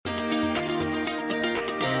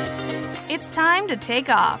It's time to take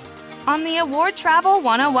off on the Award Travel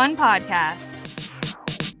 101 podcast.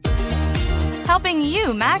 Helping you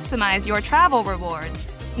maximize your travel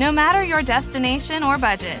rewards, no matter your destination or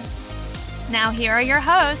budget. Now here are your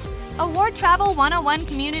hosts, Award Travel 101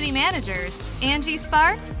 community managers, Angie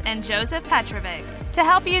Sparks and Joseph Petrovic, to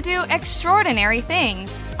help you do extraordinary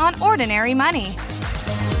things on ordinary money.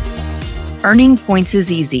 Earning points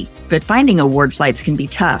is easy, but finding award flights can be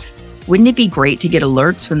tough. Wouldn't it be great to get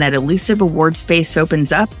alerts when that elusive award space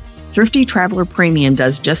opens up? Thrifty Traveler Premium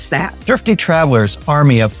does just that. Thrifty Traveler's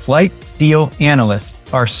army of flight deal analysts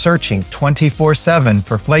are searching 24/7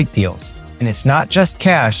 for flight deals. And it's not just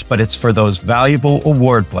cash, but it's for those valuable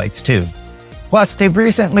award flights too. Plus, they've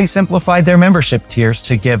recently simplified their membership tiers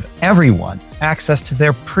to give everyone access to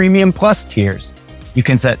their Premium Plus tiers. You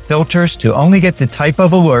can set filters to only get the type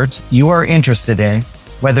of alerts you are interested in,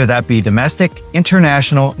 whether that be domestic,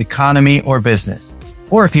 international, economy, or business.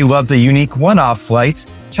 Or if you love the unique one-off flights,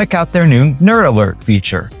 check out their new Nerd Alert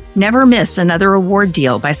feature. Never miss another award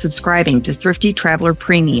deal by subscribing to Thrifty Traveler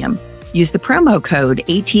Premium. Use the promo code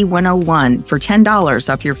AT101 for $10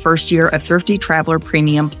 off your first year of Thrifty Traveler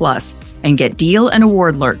Premium Plus and get deal and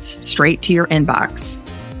award alerts straight to your inbox.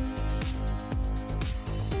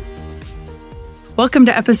 Welcome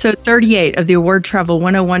to episode 38 of the Award Travel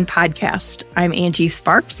 101 podcast. I'm Angie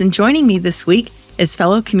Sparks, and joining me this week is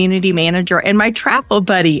fellow community manager and my travel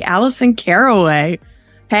buddy, Allison Caraway.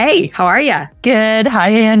 Hey, how are you? Good. Hi,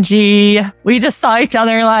 Angie. We just saw each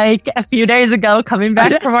other like a few days ago coming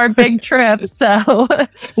back from our big trip. So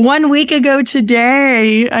 1 week ago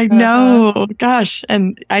today. I know. Gosh.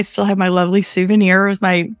 And I still have my lovely souvenir with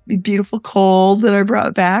my beautiful cold that I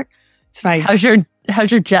brought back. It's fine. How's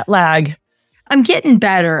your jet lag? I'm getting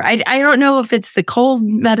better. I don't know if it's the cold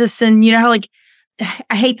medicine. You know how like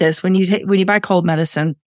I hate this when you buy cold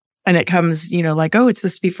medicine and it comes, like, oh, it's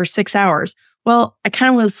supposed to be for 6 hours. Well, I kind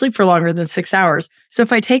of want to sleep for longer than 6 hours. So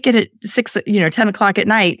if I take it at 10 o'clock at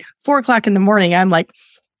night, 4 o'clock in the morning, I'm like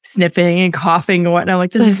sniffing and coughing and whatnot. I'm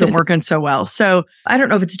like, this isn't working so well. So I don't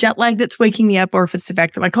know if it's jet lag that's waking me up or if it's the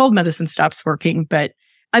fact that my cold medicine stops working, but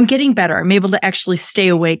I'm getting better. I'm able to actually stay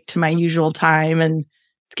awake to my usual time and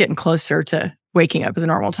it's getting closer to waking up at the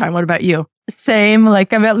normal time. What about you? Same.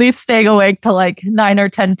 Like I'm at least staying awake till like 9 or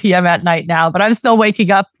 10 p.m. at night now, but I'm still waking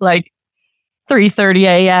up like 3:30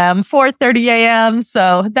 a.m., 4:30 a.m.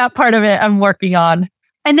 So that part of it I'm working on.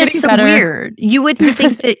 And that's so weird. You wouldn't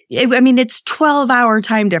think that, it's 12-hour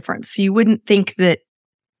time difference. So you wouldn't think that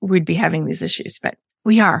we'd be having these issues, but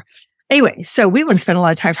we are. Anyway, so we want to spend a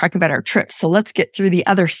lot of time talking about our trip. So let's get through the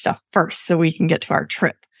other stuff first so we can get to our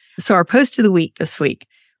trip. So our post of the week this week,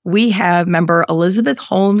 we have member Elizabeth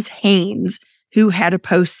Holmes Haynes, who had a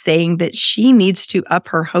post saying that she needs to up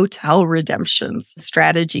her hotel redemptions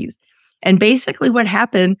strategies. And basically what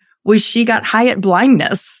happened was she got Hyatt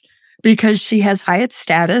blindness because she has Hyatt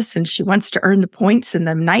status and she wants to earn the points and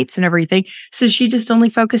the nights and everything. So she just only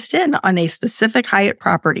focused in on a specific Hyatt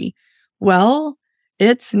property. Well,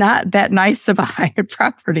 it's not that nice of a Hyatt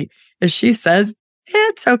property. As she says,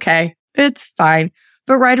 it's okay. It's fine.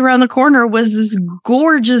 But right around the corner was this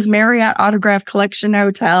gorgeous Marriott Autograph Collection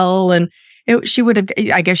hotel. And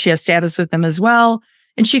I guess she has status with them as well.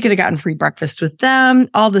 And she could have gotten free breakfast with them,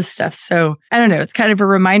 all this stuff. So I don't know. It's kind of a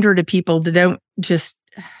reminder to people to don't just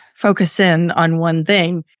focus in on one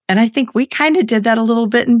thing. And I think we kind of did that a little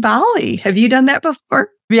bit in Bali. Have you done that before?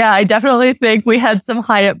 Yeah, I definitely think we had some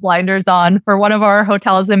Hyatt blinders on for one of our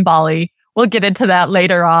hotels in Bali. We'll get into that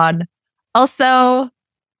later on. Also,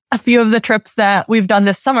 a few of the trips that we've done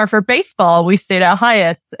this summer for baseball, we stayed at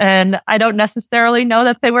Hyatt. And I don't necessarily know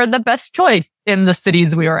that they were the best choice in the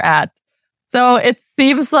cities we were at. So it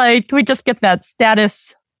seems like we just get that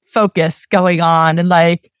status focus going on and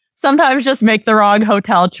like sometimes just make the wrong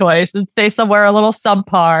hotel choice and stay somewhere a little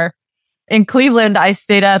subpar. In Cleveland, I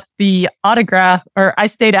stayed at the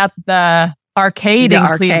Arcade in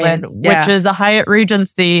Cleveland, which is a Hyatt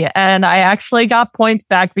Regency. And I actually got points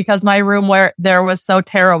back because my room there was so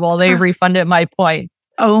terrible. They refunded my points.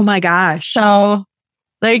 Oh my gosh. So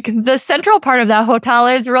like the central part of that hotel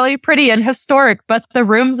is really pretty and historic, but the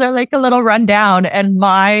rooms are like a little run down and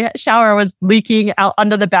my shower was leaking out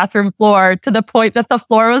under the bathroom floor to the point that the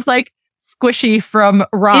floor was like squishy from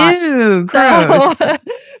rot. Ew, gross. So,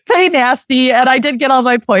 pretty nasty. And I did get all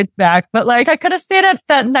my points back, but like I could have stayed at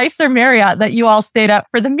that nicer Marriott that you all stayed at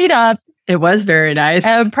for the meetup. It was very nice.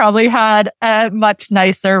 And probably had a much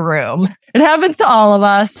nicer room. It happens to all of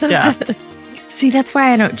us. Yeah. See, that's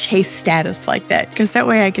why I don't chase status like that, because that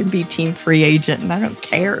way I can be team free agent and I don't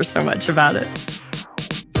care so much about it.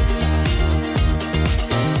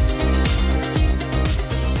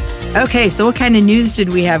 Okay, so what kind of news did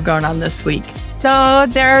we have going on this week? So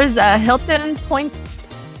there's a Hilton point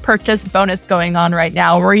purchase bonus going on right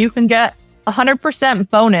now where you can get 100%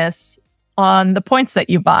 bonus on the points that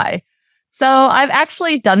you buy. So I've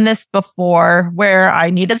actually done this before where I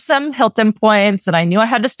needed some Hilton points and I knew I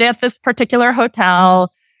had to stay at this particular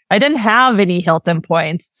hotel. I didn't have any Hilton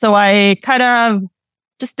points. So I kind of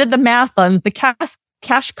just did the math on the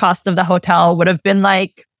cash cost of the hotel would have been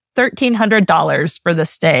like $1,300 for the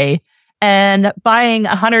stay. And buying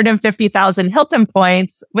 150,000 Hilton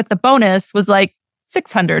points with the bonus was like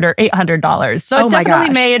 $600 or $800. So it definitely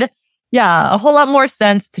made, a whole lot more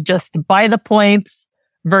sense to just buy the points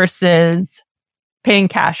versus paying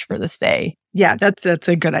cash for the stay. Yeah, that's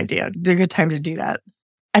a good idea. It's a good time to do that.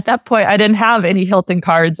 At that point, I didn't have any Hilton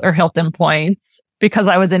cards or Hilton points because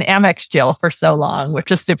I was in Amex jail for so long,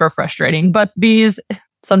 which is super frustrating. But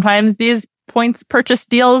sometimes these points purchase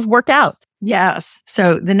deals work out. Yes.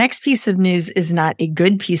 So the next piece of news is not a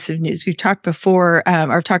good piece of news. We've talked before,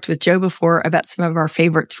 I've talked with Joe before about some of our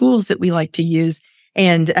favorite tools that we like to use.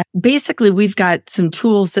 And basically, we've got some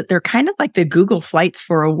tools that they're kind of like the Google Flights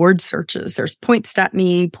for award searches. There's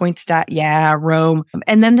points.me, points.yeah, Rome.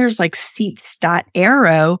 And then there's like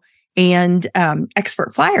seats.aero and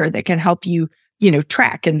Expert Flyer that can help you,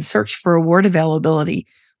 track and search for award availability.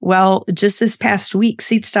 Well, just this past week,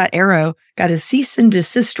 Seats.aero got a cease and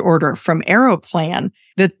desist order from Aeroplan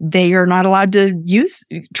that they are not allowed to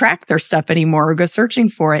track their stuff anymore or go searching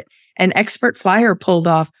for it. And Expert Flyer pulled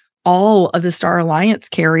off all of the Star Alliance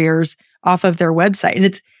carriers off of their website.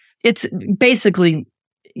 And it's basically,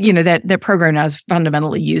 that program now is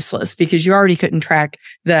fundamentally useless because you already couldn't track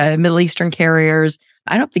the Middle Eastern carriers.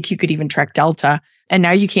 I don't think you could even track Delta. And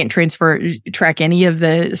now you can't track any of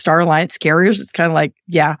the Star Alliance carriers. It's kind of like,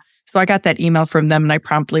 yeah. So I got that email from them and I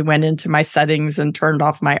promptly went into my settings and turned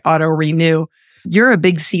off my auto renew. You're a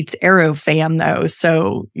big Seats Aero fan though.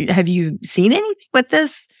 So have you seen anything with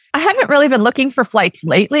this? I haven't really been looking for flights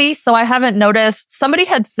lately, so I haven't noticed. Somebody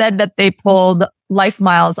had said that they pulled life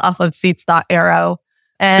miles off of Seats.aero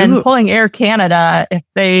and pulling Air Canada, if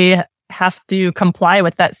they have to comply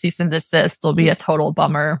with that cease and desist, will be a total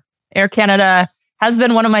bummer. Air Canada has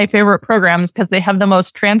been one of my favorite programs because they have the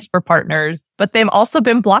most transfer partners, but they've also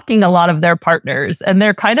been blocking a lot of their partners and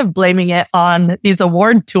they're kind of blaming it on these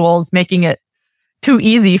award tools, making it too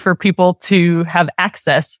easy for people to have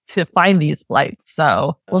access to find these flights.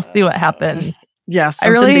 So we'll see what happens. Yes,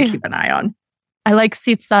 something to keep an eye on. I like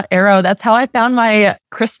Seats.aero. That's how I found my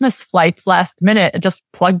Christmas flights last minute. I just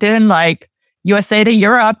plugged in like USA to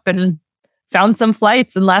Europe and found some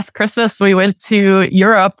flights. And last Christmas, we went to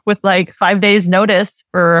Europe with like 5 days notice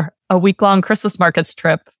for a week-long Christmas markets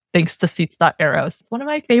trip, thanks to Seats.aero. It's one of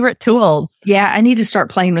my favorite tools. Yeah, I need to start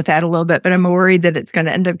playing with that a little bit, but I'm worried that it's going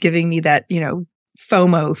to end up giving me that,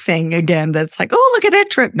 FOMO thing again. That's like, oh, look at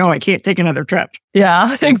that trip. No, I can't take another trip.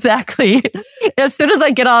 Yeah, exactly. As soon as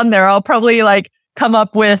I get on there, I'll probably come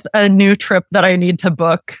up with a new trip that I need to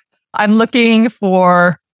book. I'm looking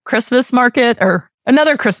for Christmas market or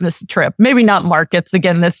another Christmas trip. Maybe not markets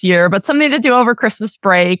again this year, but something to do over Christmas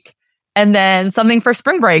break and then something for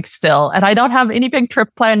spring break still. And I don't have any big trip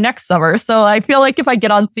planned next summer. So I feel like if I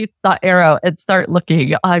get on Seats.aero and start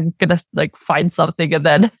looking, I'm going to find something and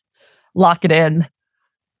then lock it in.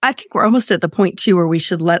 I think we're almost at the point too where we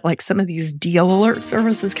should let some of these deal alert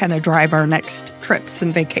services kind of drive our next trips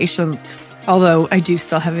and vacations. Although I do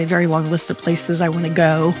still have a very long list of places I want to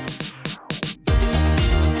go.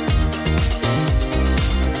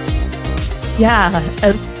 Yeah,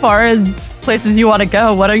 as far as places you want to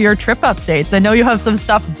go, what are your trip updates? I know you have some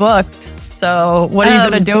stuff booked. So what are you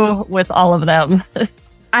going to do with all of them?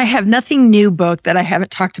 I have nothing new booked that I haven't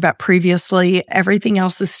talked about previously. Everything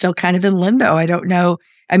else is still kind of in limbo. I don't know.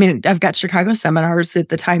 I mean, I've got Chicago seminars at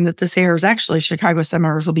the time that this airs. Actually, Chicago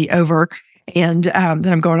seminars will be over. And then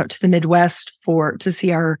I'm going up to the Midwest to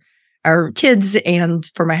see our kids and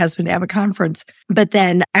for my husband to have a conference. But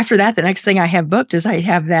then after that, the next thing I have booked is I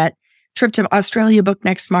have that trip to Australia booked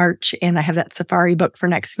next March and I have that safari booked for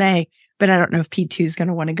next May. But I don't know if P2 is going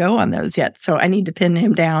to want to go on those yet. So I need to pin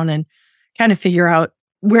him down and kind of figure out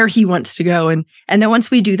where he wants to go. And then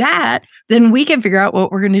once we do that, then we can figure out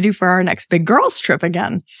what we're going to do for our next big girls trip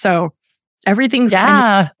again. So everything's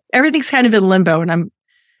kind of in limbo. And I'm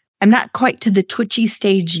not quite to the twitchy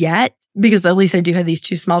stage yet because at least I do have these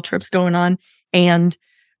 2 small trips going on. And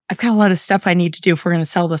I've got a lot of stuff I need to do if we're going to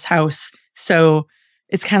sell this house. So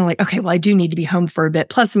it's kind of like, okay, well, I do need to be home for a bit.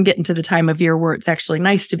 Plus I'm getting to the time of year where it's actually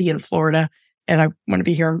nice to be in Florida and I want to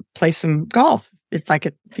be here and play some golf if I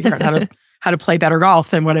could figure out how to play better golf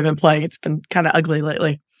than what I've been playing. It's been kind of ugly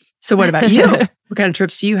lately. So what about you? What kind of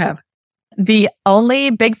trips do you have? The only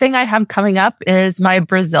big thing I have coming up is my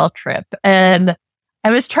Brazil trip. And I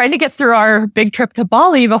was trying to get through our big trip to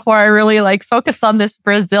Bali before I really focused on this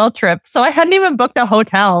Brazil trip. So I hadn't even booked a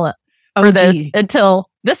hotel for this until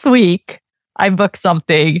this week. I booked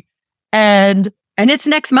something and it's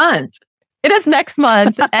next month. It is next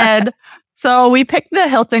month. And so we picked the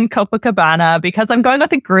Hilton Copacabana because I'm going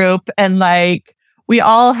with a group and we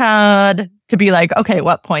all had to be okay,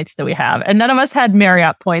 what points do we have? And none of us had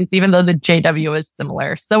Marriott points, even though the JW is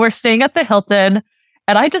similar. So we're staying at the Hilton.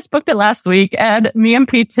 And I just booked it last week, and me and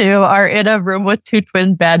P2 are in a room with 2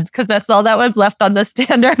 twin beds because that's all that was left on the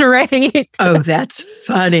standard rate. Oh, that's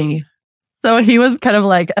funny. So he was kind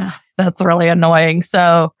of that's really annoying.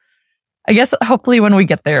 So I guess hopefully when we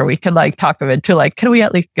get there, we can talk him into can we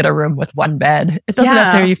at least get a room with 1 bed? It doesn't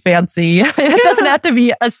have to be fancy. It doesn't have to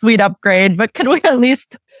be a sweet upgrade, but can we at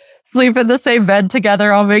least sleep in the same bed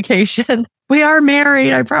together on vacation? We are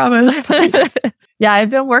married, I promise. Yeah,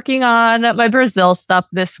 I've been working on my Brazil stuff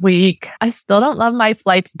this week. I still don't love my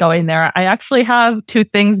flights going there. I actually have 2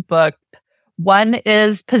 things booked. One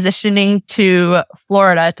is positioning to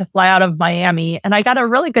Florida to fly out of Miami. And I got a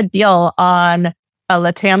really good deal on a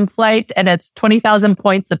LATAM flight, and it's 20,000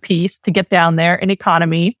 points a piece to get down there in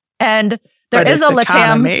economy. And there is a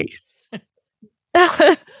LATAM.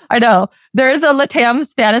 I know. There is a LATAM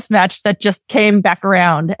status match that just came back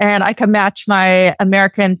around, and I can match my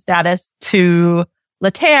American status to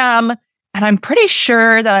LATAM. And I'm pretty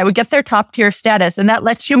sure that I would get their top tier status, and that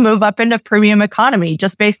lets you move up into premium economy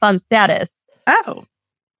just based on status. Oh.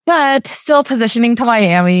 But still positioning to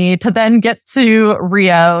Miami to then get to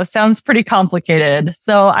Rio sounds pretty complicated.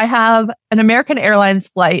 So I have an American Airlines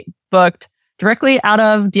flight booked directly out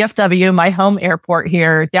of DFW, my home airport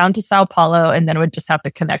here, down to Sao Paulo, and then would just have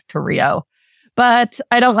to connect to Rio. But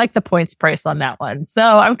I don't like the points price on that one.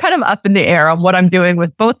 So I'm kind of up in the air on what I'm doing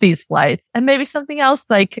with both these flights. And maybe something else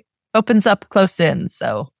opens up close in.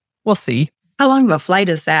 So we'll see. How long of a flight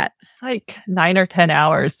is that? 9 or 10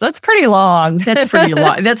 hours. So it's pretty long. That's pretty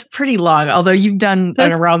long. That's pretty long. Although you've done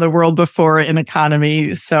an around the world before in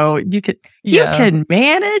economy. So you can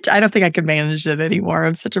manage. I don't think I could manage it anymore.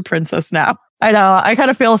 I'm such a princess now. I know. I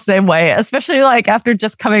kind of feel the same way, especially after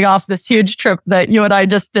just coming off this huge trip that you and I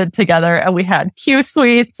just did together, and we had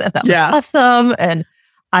QSuites, and that was awesome. And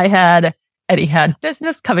Eddie had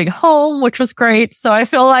business coming home, which was great. So I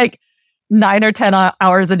feel 9 or 10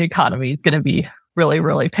 hours in economy is going to be really,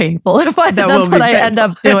 really painful if that's what I end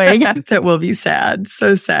up doing. That will be sad.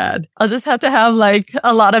 So sad. I'll just have to have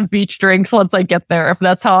a lot of beach drinks once I get there, if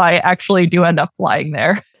that's how I actually do end up flying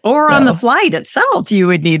there. Or on the flight itself, you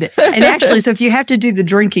would need it. And actually, so if you have to do the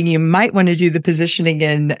drinking, you might want to do the positioning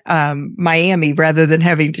in Miami rather than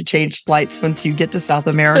having to change flights once you get to South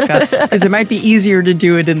America, because it might be easier to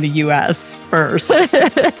do it in the U.S. first.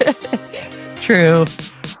 True.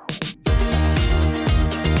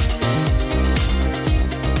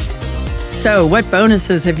 So what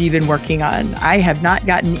bonuses have you been working on? I have not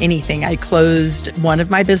gotten anything. I closed one of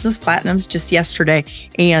my business platinums just yesterday,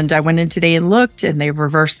 and I went in today and looked, and they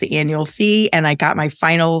reversed the annual fee, and I got my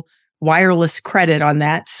final wireless credit on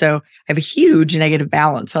that. So I have a huge negative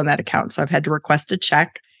balance on that account. So I've had to request a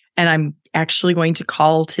check, and I'm actually going to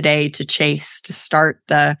call today to Chase to start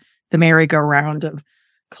the merry-go-round of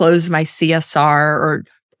close my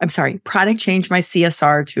product change my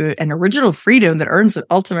CSR to an original freedom that earns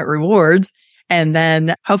ultimate rewards. And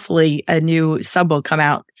then hopefully a new sub will come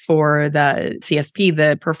out for the CSP,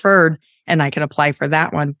 the preferred, and I can apply for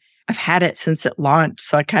that one. I've had it since it launched.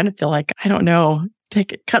 So I kind of feel I don't know,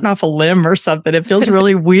 cutting off a limb or something. It feels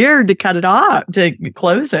really weird to cut it off, to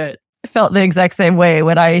close it. I felt the exact same way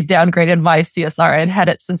when I downgraded my CSR and had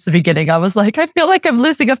it since the beginning. I was I feel like I'm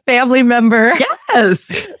losing a family member.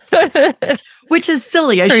 Yes. Which is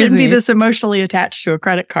silly. I shouldn't be this emotionally attached to a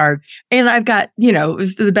credit card. And I've got,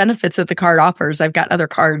 the benefits that the card offers. I've got other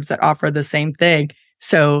cards that offer the same thing.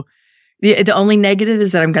 So the only negative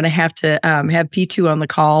is that I'm going to have P2 on the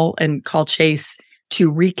call and call Chase to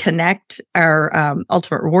reconnect our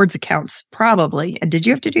Ultimate Rewards accounts, probably. And did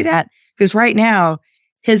you have to do that? Because right now,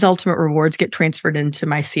 his Ultimate Rewards get transferred into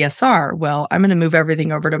my CSR. Well, I'm going to move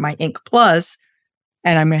everything over to my Inc. Plus,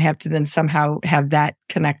 and I'm going to have to then somehow have that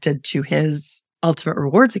connected to his Ultimate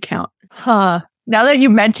Rewards account. Now that you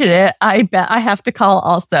mention it, I bet I have to call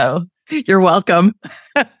also. You're welcome.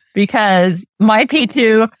 Because my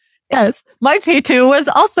P2 was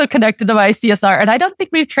also connected to my CSR. And I don't think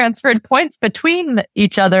we've transferred points between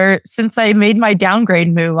each other since I made my downgrade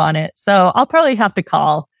move on it. So I'll probably have to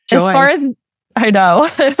call. Joy. As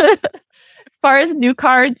far as new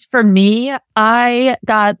cards for me, I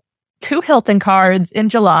got 2 Hilton cards in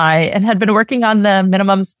July and had been working on the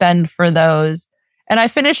minimum spend for those. And I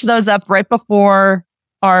finished those up right before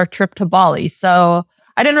our trip to Bali. So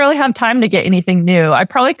I didn't really have time to get anything new. I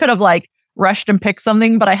probably could have like rushed and picked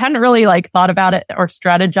something, but I hadn't really like thought about it or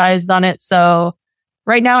strategized on it. So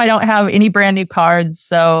right now I don't have any brand new cards.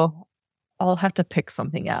 So I'll have to pick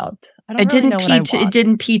something out. I don't really know what I want.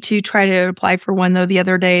 Didn't P2 try to apply for one though the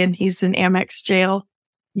other day and he's in Amex jail?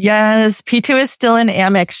 Yes, P2 is still in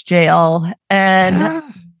Amex jail. And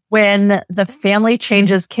when the family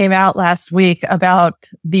changes came out last week about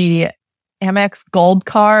the Amex Gold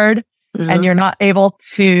card, and you're not able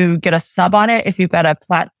to get a sub on it if you've got a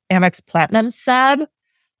Amex Platinum sub,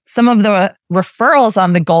 some of the referrals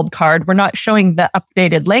on the Gold card were not showing the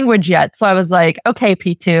updated language yet. So I was like, okay,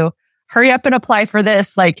 P2, hurry up and apply for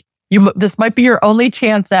this. Like, this might be your only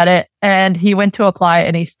chance at it. And he went to apply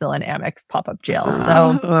and he's still in Amex pop-up jail.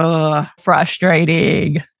 So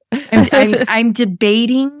frustrating. I'm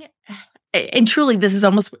debating, and truly, this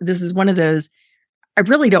is one of those, I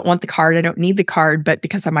really don't want the card. I don't need the card, but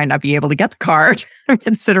because I might not be able to get the card, I'm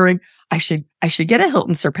considering I should get a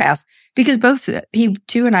Hilton Surpass because both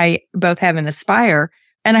P2 and I both have an Aspire,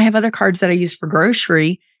 and I have other cards that I use for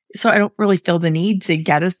grocery. So I don't really feel the need to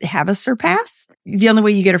have a Surpass. The only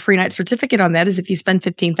way you get a free night certificate on that is if you spend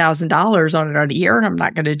 $15,000 on it on a year, and I'm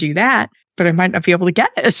not going to do that, but I might not be able to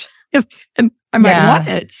get it and I might want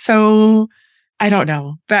it. So I don't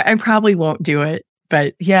know, but I probably won't do it.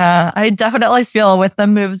 But yeah, I definitely feel with the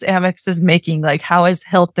moves Amex is making, like how is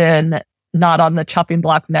Hilton not on the chopping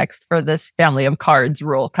block next for this family of cards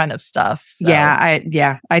rule kind of stuff? So. I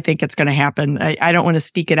think it's going to happen. I don't want to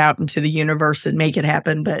speak it out into the universe and make it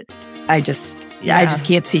happen, but I just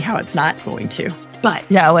can't see how it's not going to. But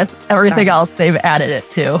yeah, with everything else, they've added it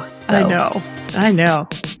too. So. I know.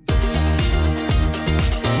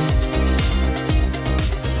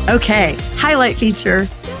 Okay, highlight feature.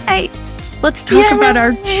 Hey, let's talk about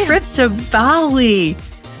our trip to Bali.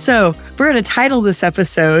 So we're going to title this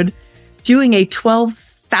episode, Doing a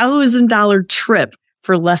 $12,000 Trip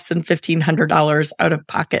for Less than $1,500 Out of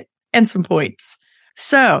Pocket and Some Points.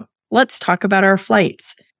 So let's talk about our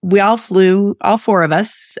flights. We all four of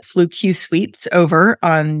us flew QSuites over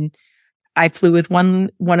I flew with one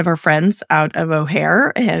of our friends out of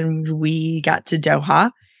O'Hare, and we got to Doha.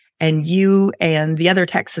 And you and the other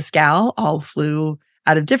Texas gal all flew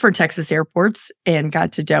out of different Texas airports and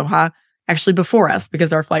got to Doha actually before us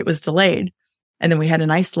because our flight was delayed. And then we had a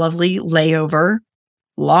nice, lovely long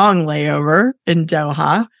layover in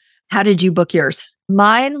Doha. How did you book yours?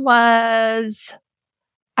 Mine was,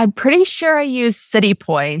 I'm pretty sure I used City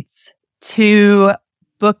Points to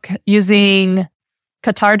book using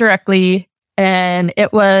Qatar directly. And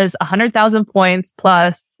it was 100,000 points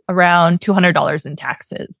plus around $200 in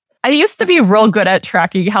taxes. I used to be real good at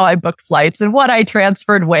tracking how I booked flights and what I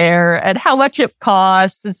transferred where and how much it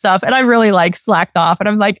costs and stuff. And I really slacked off. And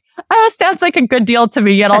I'm like, oh, it sounds like a good deal to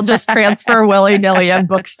me. And I'll just transfer willy-nilly and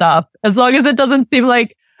book stuff. As long as it doesn't seem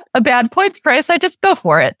like a bad points price, I just go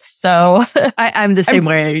for it. So I'm the same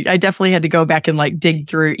way. I definitely had to go back and dig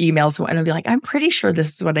through emails and I'd be like, I'm pretty sure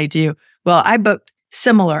this is what I do. Well, I booked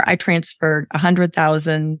similar. I transferred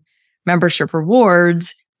 100,000 membership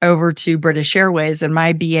rewards over to British Airways, and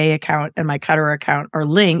my BA account and my Qatar account are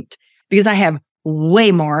linked because I have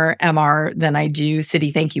way more MR than I do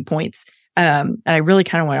City thank you points. And I really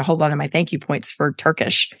kind of want to hold on to my thank you points for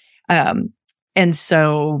Turkish. And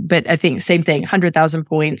so, but I think same thing, 100,000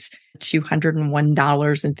 points,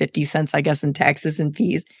 $201.50, I guess, in taxes and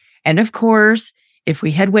fees. And of course, if we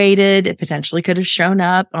had waited, it potentially could have shown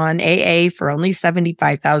up on AA for only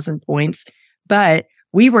 75,000 points, but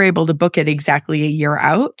we were able to book it exactly a year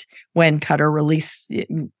out when Qatar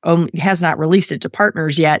has not released it to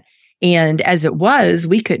partners yet. And as it was,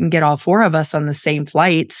 we couldn't get all four of us on the same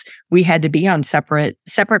flights. We had to be on separate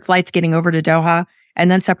flights getting over to Doha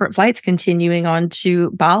and then separate flights continuing on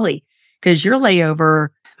to Bali. Because your layover,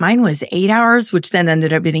 mine was 8 hours, which then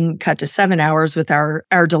ended up getting cut to 7 hours with our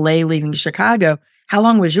delay leaving Chicago. How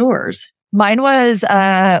long was yours? Mine was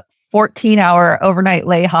a 14-hour overnight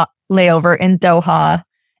layover in Doha.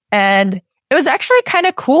 And it was actually kind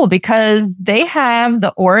of cool because they have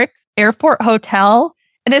the Auric Airport Hotel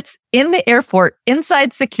and it's in the airport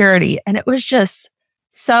inside security. And it was just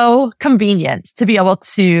so convenient to be able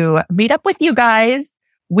to meet up with you guys.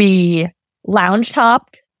 We lounge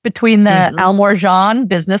hopped between the Al Morjan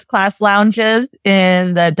business class lounges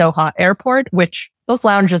in the Doha airport, which those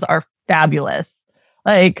lounges are fabulous.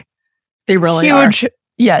 They really are.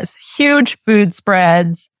 Yes, huge food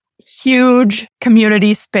spreads, huge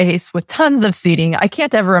community space with tons of seating. I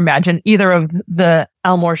can't ever imagine either of the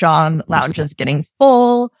Al Morjan lounges getting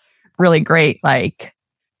full. really great, like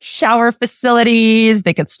shower facilities.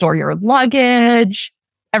 They could store your luggage.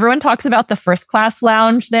 Everyone talks about the first class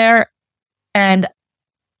lounge there. And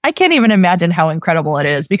I can't even imagine how incredible it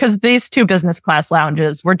is because these 2 business class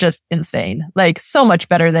lounges were just insane. Like so much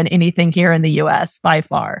better than anything here in the US by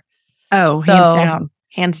far. Oh, hands down.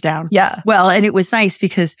 Hands down. Yeah. Well, and it was nice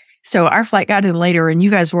because so our flight got in later and you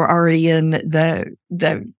guys were already in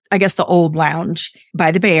I guess the old lounge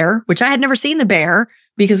by the Bear, which I had never seen the Bear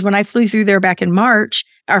because when I flew through there back in March,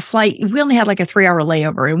 our flight, we only had like a 3-hour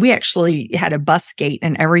layover and we actually had a bus gate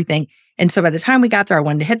and everything. And so by the time we got there, I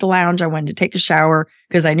wanted to hit the lounge. I wanted to take a shower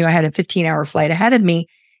because I knew I had a 15-hour flight ahead of me.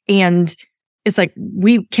 And it's like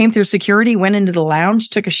we came through security, went into the lounge,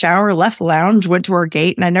 took a shower, left the lounge, went to our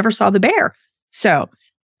gate, and I never saw the Bear. So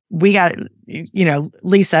we got,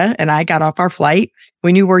 Lisa and I got off our flight.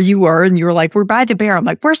 We knew where you were and you were like, we're by the Bear. I'm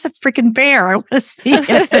like, where's the freaking Bear? I want to see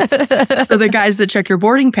it. So the guys that check your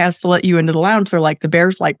boarding pass to let you into the lounge, they're like, the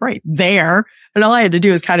Bear's like right there. And all I had to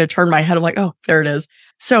do is kind of turn my head. I'm like, oh, there it is.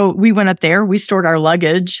 So we went up there. We stored our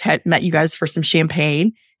luggage, had met you guys for some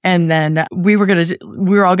champagne. And then we were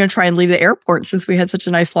all going to try and leave the airport since we had such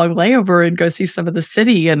a nice long layover and go see some of the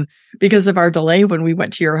city. And because of our delay, when we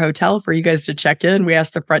went to your hotel for you guys to check in, we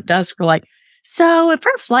asked the front desk, we're like, so if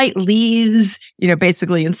our flight leaves,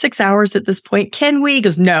 basically in 6 hours at this point, can we? He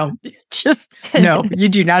goes, no, just no, you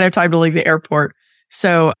do not have time to leave the airport.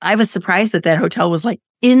 So I was surprised that hotel was like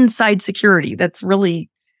inside security. That's really,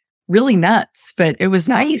 really nuts, but it was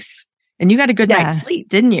nice. And you got a good night's sleep,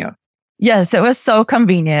 didn't you? Yes, it was so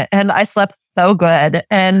convenient and I slept so good.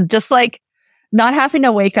 And just like not having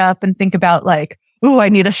to wake up and think about like, oh, I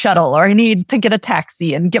need a shuttle or I need to get a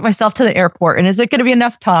taxi and get myself to the airport. And is it going to be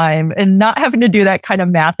enough time? And not having to do that kind of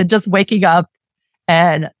math and just waking up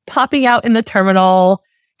and popping out in the terminal,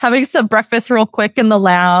 having some breakfast real quick in the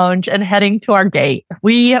lounge and heading to our gate.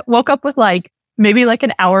 We woke up with maybe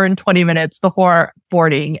an hour and 20 minutes before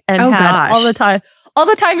boarding and had all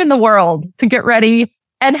the time in the world to get ready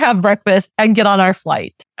and have breakfast and get on our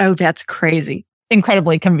flight. Oh, that's crazy.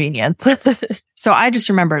 Incredibly convenient. So I just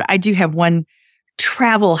remembered I do have one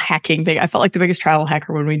travel hacking thing. I felt like the biggest travel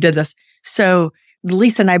hacker when we did this. So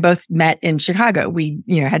Lisa and I both met in Chicago. We,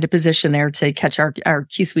 had to position there to catch our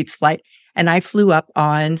QSuites flight. And I flew up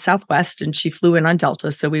on Southwest and she flew in on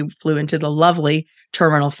Delta. So we flew into the lovely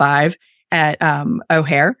Terminal 5 at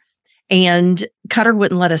O'Hare. And Qatar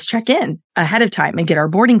wouldn't let us check in ahead of time and get our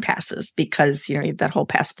boarding passes because, that whole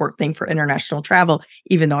passport thing for international travel,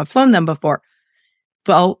 even though I've flown them before.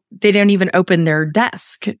 Well, they don't even open their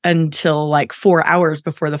desk until 4 hours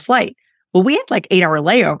before the flight. Well, we had 8-hour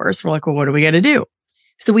layovers. We're like, well, what are we going to do?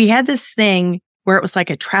 So we had this thing where it was like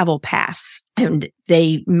a travel pass and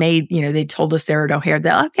they made, they told us there at O'Hare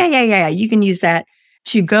that, okay, yeah, you can use that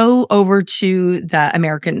to go over to the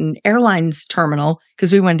American Airlines terminal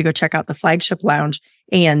because we wanted to go check out the flagship lounge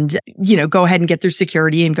and, go ahead and get through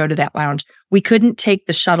security and go to that lounge. We couldn't take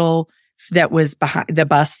the shuttle that was behind the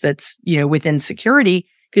bus that's, within security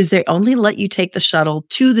because they only let you take the shuttle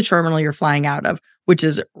to the terminal you're flying out of, which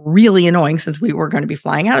is really annoying since we were going to be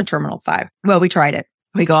flying out of Terminal 5. Well, we tried it.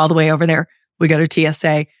 We go all the way over there. We go to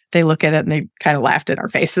TSA. They look at it and they kind of laughed in our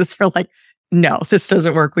faces. They're like, no, this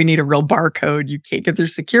doesn't work. We need a real barcode. You can't get through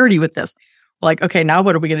security with this. We're like, okay, now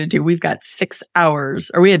what are we going to do? We've got 6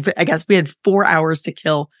 hours, or we had 4 hours to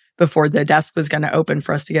kill before the desk was going to open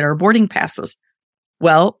for us to get our boarding passes.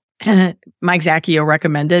 Well, Mike Zacchio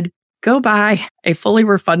recommended go buy a fully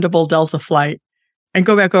refundable Delta flight and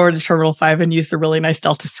go back over to Terminal 5 and use the really nice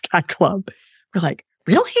Delta Sky Club. We're like,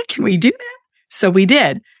 really? Can we do that? So we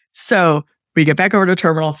did. So we get back over to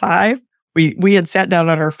Terminal 5. We had sat down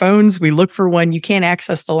on our phones. We looked for one. You can't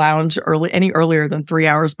access the lounge any earlier than 3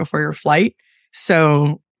 hours before your flight.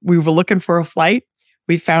 So we were looking for a flight.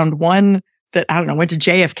 We found one that, I don't know, went to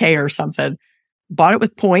JFK or something, bought it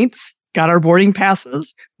with points, got our boarding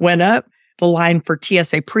passes, went up. The line for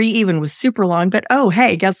TSA pre-even was super long, but oh,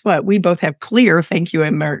 hey, guess what? We both have clear. Thank you,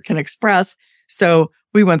 American Express. So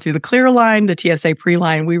we went through the clear line, the TSA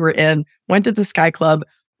pre-line. We were in, went to the Sky Club,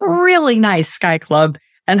 really nice Sky Club,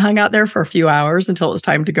 and hung out there for a few hours until it was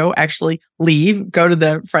time to go go to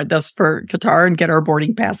the front desk for Qatar and get our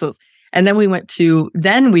boarding passes. And then we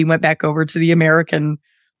went back over to the American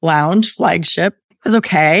Lounge flagship. It was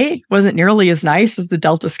okay. It wasn't nearly as nice as the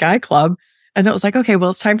Delta Sky Club. And that was like, okay, well,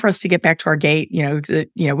 it's time for us to get back to our gate.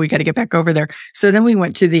 We got to get back over there. So then we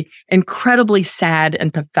went to the incredibly sad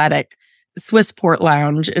and pathetic Swissport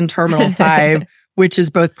Lounge in Terminal 5, which is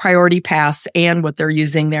both Priority Pass and what they're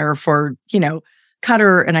using there for,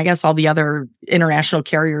 Qatar and I guess all the other international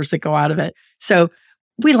carriers that go out of it. So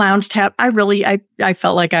we lounged. I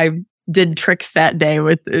felt like I did tricks that day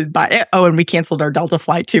and we canceled our Delta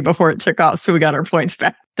flight too before it took off. So we got our points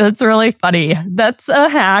back. That's really funny. That's a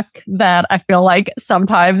hack that I feel like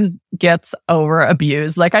sometimes gets over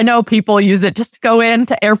abused. Like I know people use it just to go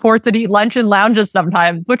into airports and eat lunch in lounges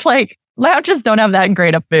sometimes, which like lounges don't have that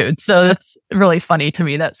great of food. So that's really funny to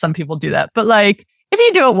me that some people do that. But like if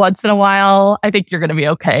you do it once in a while, I think you're going to be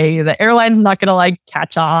okay. The airline's not going to like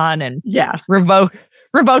catch on and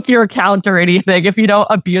revoke your account or anything if you don't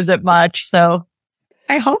abuse it much. So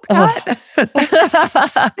I hope not.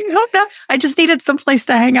 I hope not. I just needed someplace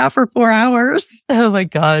to hang out for 4 hours. Oh my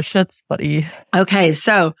gosh, that's funny. Okay,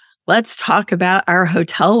 so let's talk about our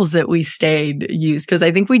hotels that we used, because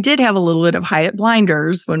I think we did have a little bit of Hyatt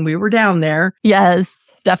blinders when we were down there. Yes,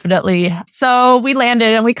 definitely. So we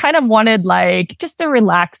landed and we kind of wanted like just a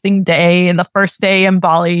relaxing day in the first day in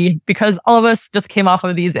Bali because all of us just came off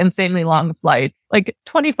of these insanely long flights, like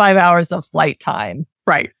 25 hours of flight time.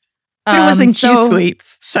 Right. It was in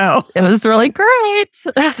QSuites, so it was really great.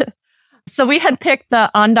 So we had picked the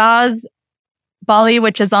Andaz Bali,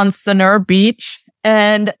 which is on Sanur Beach,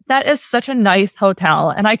 and that is such a nice hotel.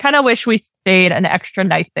 And I kind of wish we stayed an extra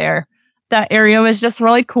night there. That area was just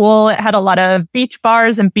really cool. It had a lot of beach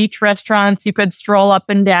bars and beach restaurants you could stroll up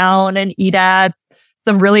and down and eat at.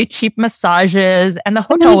 Some really cheap massages, and the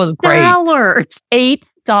hotel was great.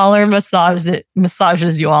 $8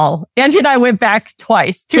 massages, you all. Angie and I went back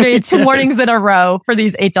twice, 2 mornings in a row for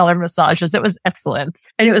these $8 massages. It was excellent.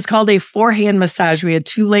 And it was called a 4-hand massage. We had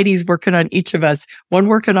 2 ladies working on each of us, one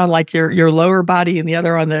working on like your lower body and the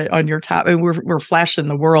other on your top. And we're flashing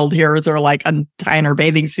the world here. They're like untying our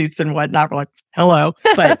bathing suits and whatnot. We're like, hello.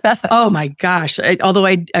 But oh my gosh. Although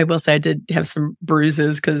I will say I did have some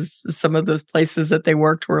bruises because some of those places that they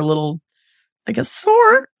worked were a little, I guess,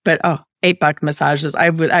 sore. But $8 massages. I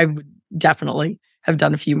would definitely have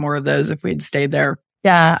done a few more of those if we'd stayed there.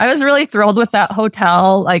 Yeah, I was really thrilled with that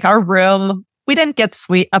hotel. Like our room, we didn't get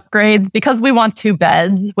suite upgrades because we want 2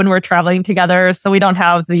 beds when we're traveling together. So we don't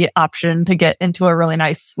have the option to get into a really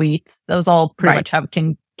nice suite. Those all pretty much have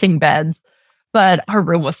king beds. But our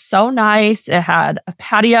room was so nice. It had a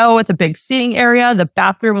patio with a big seating area. The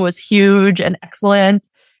bathroom was huge and excellent.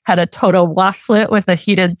 Had a total washlet with a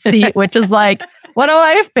heated seat, which is like one of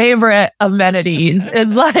my favorite amenities.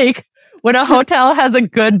 Is like when a hotel has a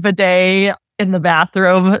good bidet in the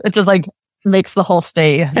bathroom, it just like makes the whole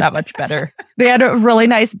stay that much better. They had a really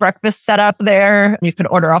nice breakfast set up there. You could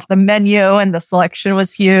order off the menu and the selection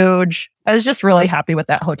was huge. I was just really happy with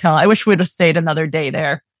that hotel. I wish we'd have stayed another day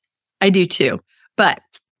there. I do too. But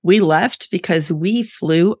we left because we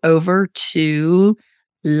flew over to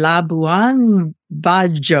Labuan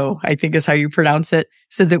Bajo, I think is how you pronounce it,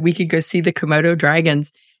 so that we could go see the Komodo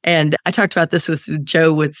dragons. And I talked about this with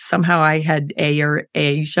Joe with somehow I had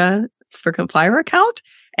Asia frequent flyer account,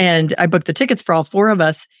 and I booked the tickets for all 4 of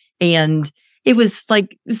us. And it was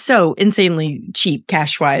like so insanely cheap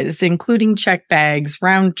cash wise, including check bags,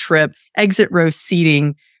 round trip, exit row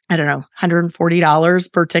seating. I don't know,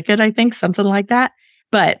 $140 per ticket, I think, something like that.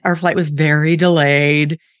 But our flight was very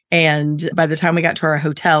delayed. And by the time we got to our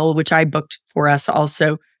hotel, which I booked for us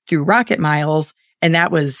also through Rocket Miles, and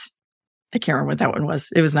that was, I can't remember what that one was.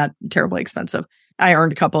 It was not terribly expensive. I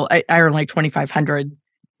earned I earned like 2,500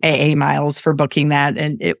 AA miles for booking that.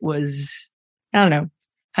 And it was, I don't know,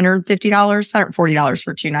 $150, $140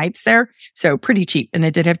 for 2 nights there. So pretty cheap. And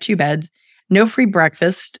it did have 2 beds, no free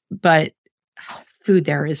breakfast, but food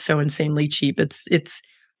there is so insanely cheap.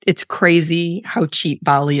 It's crazy how cheap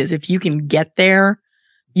Bali is. If you can get there,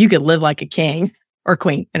 you could live like a king or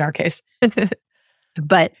queen in our case.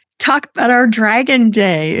 But talk about our Dragon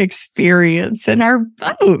Day experience and our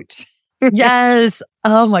boat. Yes.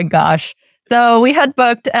 Oh my gosh. So we had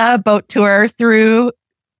booked a boat tour through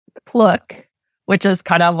Klook, which is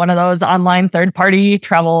kind of one of those online third-party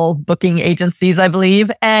travel booking agencies, I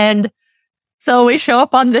believe. And so we show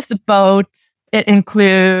up on this boat. It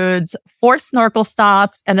includes 4 snorkel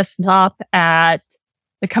stops and a stop at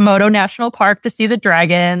the Komodo National Park to see the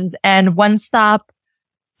dragons, and 1 stop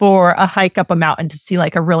for a hike up a mountain to see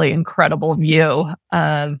like a really incredible view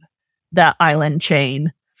of that island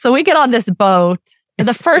chain. So we get on this boat. In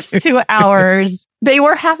the first 2 hours, they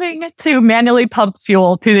were having to manually pump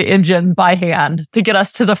fuel to the engine by hand to get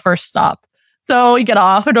us to the first stop. So we get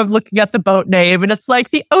off and I'm looking at the boat name and it's like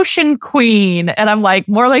the Ocean Queen. And I'm like,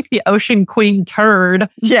 more like the Ocean Queen turd.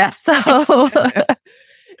 Yeah. So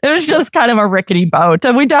it was just kind of a rickety boat.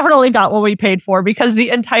 And we definitely got what we paid for because the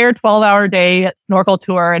entire 12-hour day snorkel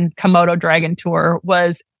tour and Komodo dragon tour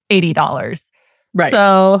was $80. Right.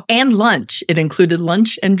 So, and lunch. It included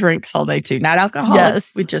lunch and drinks all day too. Not alcohol.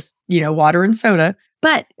 Yes. With just, water and soda.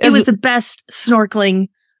 But it was the best snorkeling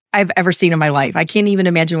I've ever seen in my life. I can't even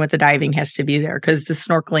imagine what the diving has to be there because the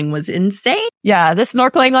snorkeling was insane. Yeah, the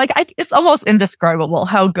snorkeling, like, it's almost indescribable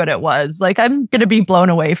how good it was. Like, I'm going to be blown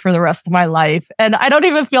away for the rest of my life. And I don't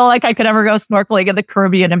even feel like I could ever go snorkeling in the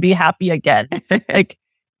Caribbean and be happy again. Like,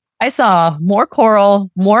 I saw more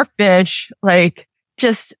coral, more fish, like,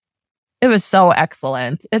 just, it was so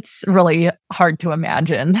excellent. It's really hard to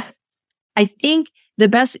imagine. I think the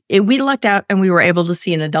best, we lucked out and we were able to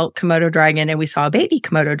see an adult Komodo dragon, and we saw a baby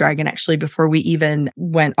Komodo dragon actually before we even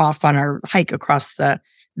went off on our hike across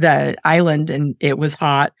the island, and it was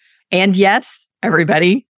hot. And yes,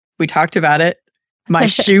 everybody, we talked about it. My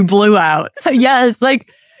shoe blew out. Yeah, it's like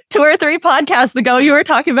 2 or 3 podcasts ago, you were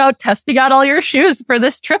talking about testing out all your shoes for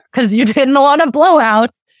this trip because you didn't want a blowout.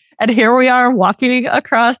 And here we are walking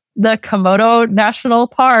across the Komodo National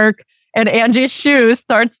Park, and Angie's shoe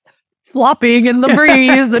starts flopping in the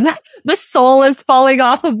breeze, and the sole is falling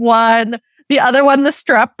off of one. The other one, the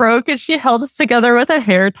strap broke, and she held us together with a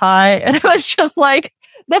hair tie. And it was just like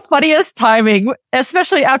the funniest timing,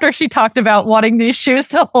 especially after she talked about wanting these shoes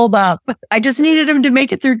to hold up. I just needed them to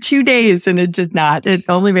make it through 2 days, and it did not. It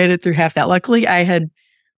only made it through half that. Luckily, I had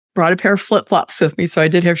brought a pair of flip-flops with me, so I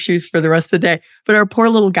did have shoes for the rest of the day. But our poor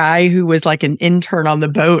little guy who was like an intern on the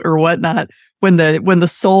boat or whatnot, when the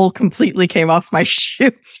sole completely came off my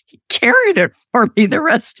shoe, he carried it for me the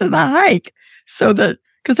rest of the hike. So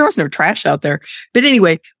because there was no trash out there. But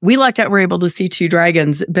anyway, we lucked out. We're able to see 2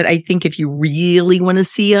 dragons. But I think if you really want to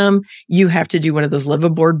see them, you have to do one of those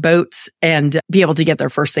liveaboard boats and be able to get there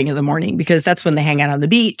first thing in the morning, because that's when they hang out on the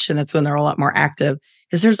beach and that's when they're a lot more active.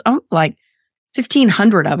 Because there's like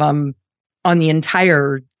 1,500 of them on the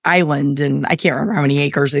entire island. And I can't remember how many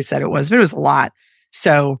acres they said it was, but it was a lot.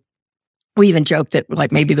 So we even joked that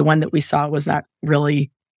like maybe the one that we saw was not really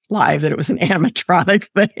live, that it was an animatronic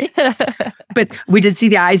thing. But we did see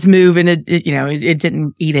the eyes move, and it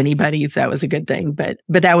didn't eat anybody. So that was a good thing. But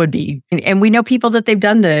that would be, and we know people that they've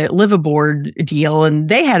done the liveaboard deal and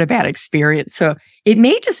they had a bad experience. So it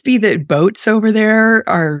may just be that boats over there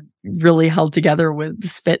are really held together with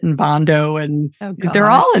spit and Bondo, and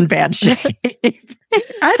they're all in bad shape.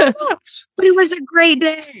 I don't know, but it was a great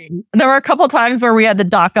day. There were a couple times where we had to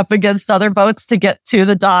dock up against other boats to get to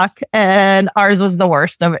the dock, and ours was the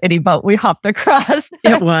worst of any boat we hopped across.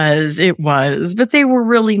 It was, but they were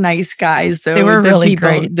really nice guys. Though they were really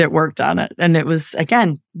great that worked on it, and it was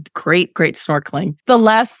again great snorkeling. The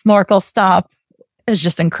last snorkel stop is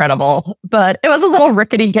just incredible, but it was a little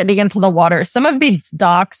rickety getting into the water. Some of these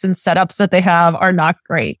docks and setups that they have are not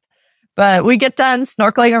great. But we get done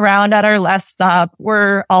snorkeling around at our last stop.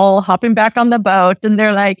 We're all hopping back on the boat, and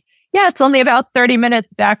they're like, yeah, it's only about 30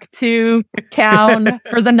 minutes back to town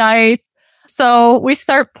for the night. So we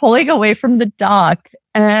start pulling away from the dock,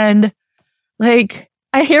 and like,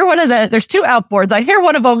 I hear there's 2 outboards. I hear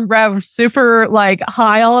one of them rev super like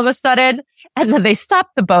high all of a sudden, and then they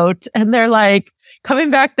stop the boat, and they're like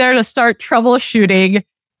coming back there to start troubleshooting,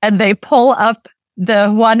 and they pull up the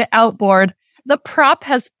one outboard. The prop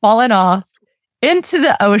has fallen off into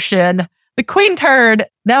the ocean. The Queen Turd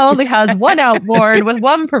now only has one outboard with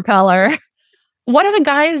one propeller. One of the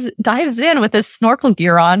guys dives in with his snorkel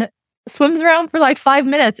gear on, swims around for like 5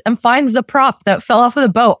 minutes, and finds the prop that fell off of the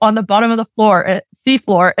boat on the bottom of the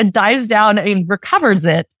seafloor, and dives down and recovers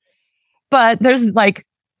it. But there's like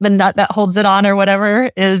the nut that holds it on or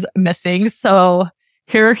whatever is missing. So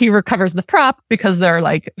here he recovers the prop because they're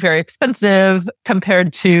like very expensive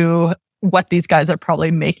compared to what these guys are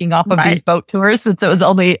probably making off of these boat tours, since it was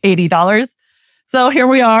only $80. So here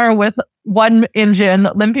we are with one engine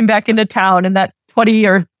limping back into town, and that 20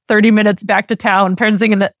 or 30 minutes back to town turns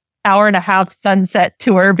into an hour-and-a-half sunset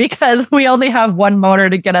tour because we only have one motor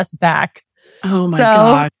to get us back. Oh my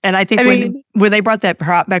God. And I think when they brought that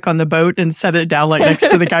prop back on the boat and set it down like next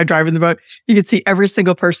to the guy driving the boat, you could see every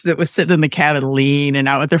single person that was sitting in the cabin leaning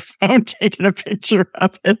out with their phone taking a picture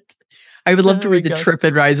of it. I would love to read the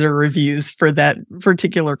TripAdvisor reviews for that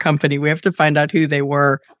particular company. We have to find out who they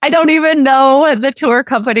were. I don't even know the tour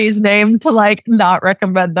company's name to like not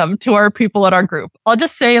recommend them to our people in our group. I'll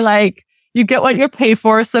just say like, you get what you pay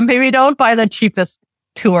for. So maybe don't buy the cheapest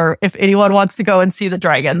tour if anyone wants to go and see the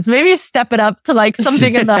dragons. Maybe step it up to like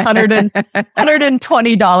something in the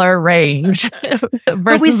 $120 range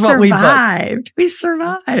versus what we booked. We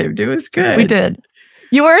survived. It was good. We did.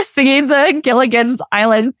 You were singing the Gilligan's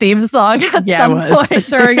Island theme song at some point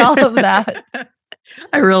during all of that.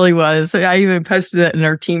 I really was. I even posted it in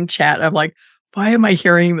our team chat. I'm like, why am I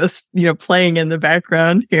hearing this, playing in the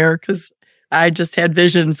background here? Because I just had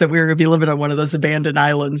visions that we were going to be living on one of those abandoned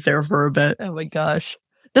islands there for a bit. Oh my gosh.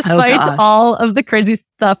 Despite all of the crazy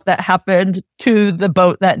stuff that happened to the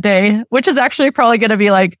boat that day, which is actually probably going to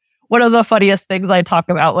be like one of the funniest things I talk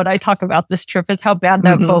about when I talk about this trip is how bad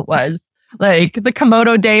that boat was. Like the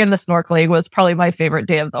Komodo day and the snorkeling was probably my favorite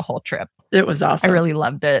day of the whole trip. It was awesome. I really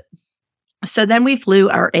loved it. So then we flew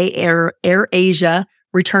our Air Asia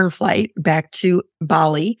return flight back to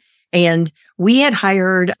Bali. And we had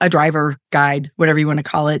hired a driver guide, whatever you want to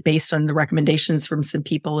call it, based on the recommendations from some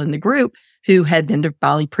people in the group who had been to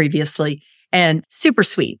Bali previously. And super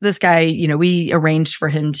sweet. This guy, we arranged for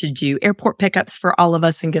him to do airport pickups for all of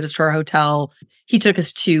us and get us to our hotel. He took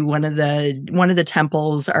us to one of the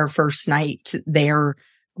temples our first night there.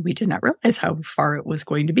 We did not realize how far it was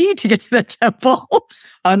going to be to get to the temple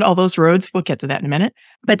on all those roads. We'll get to that in a minute.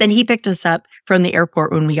 But then he picked us up from the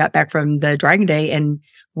airport when we got back from the Dragon Day, and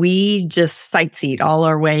we just sightseed all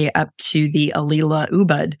our way up to the Alila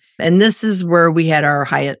Ubud. And this is where we had our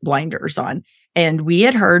Hyatt blinders on. And we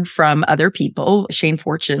had heard from other people, Shane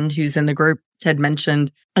Fortune, who's in the group, had mentioned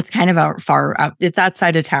it's kind of far out. It's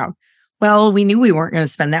outside of town. Well, we knew we weren't going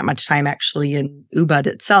to spend that much time actually in Ubud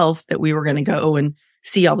itself, that we were going to go and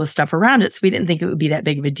see all the stuff around it. So we didn't think it would be that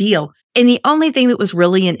big of a deal. And the only thing that was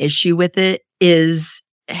really an issue with it is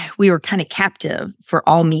we were kind of captive for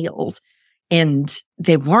all meals and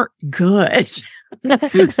they weren't good.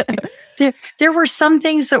 There were some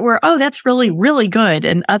things that were, oh, that's really, really good.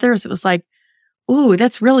 And others, it was like, ooh,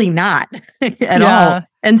 that's really not at all.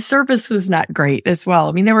 And service was not great as well.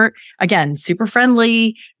 I mean, they were, again, super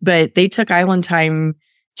friendly, but they took island time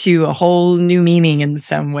to a whole new meaning in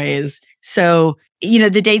some ways. So, the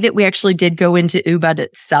day that we actually did go into Ubud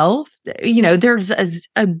itself, there's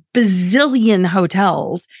a bazillion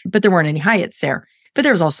hotels, but there weren't any Hyatts there. But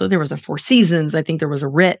there was a Four Seasons. I think there was a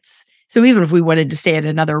Ritz. So even if we wanted to stay at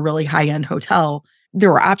another really high-end hotel,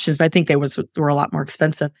 there were options, but I think they were a lot more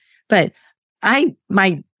expensive. But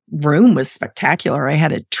my room was spectacular. I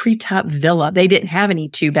had a treetop villa. They didn't have any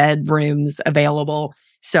 2-bed rooms available.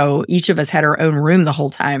 So each of us had our own room the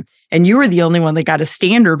whole time. And you were the only one that got a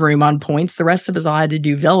standard room on points. The rest of us all had to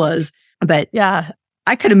do villas. But yeah,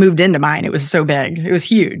 I could have moved into mine. It was so big. It was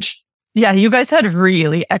huge. Yeah, you guys had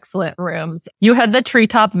really excellent rooms. You had the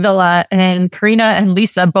treetop villa, and Karina and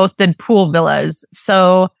Lisa both did pool villas.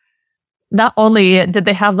 So not only did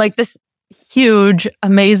they have like this huge,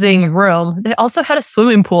 amazing room, they also had a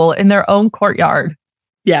swimming pool in their own courtyard.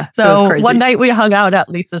 Yeah. So one night we hung out at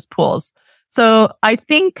Lisa's pools. So I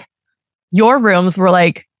think your rooms were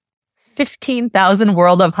like 15,000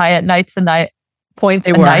 World of Hyatt nights a night points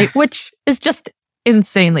a night, which is just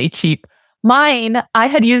insanely cheap. Mine, I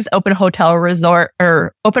had used Open Hotel Resort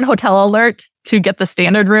or Open Hotel Alert to get the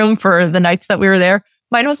standard room for the nights that we were there.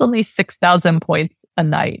 Mine was only 6,000 points a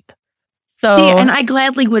night. So, see, and I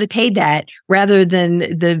gladly would have paid that rather than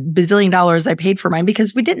the bazillion dollars I paid for mine,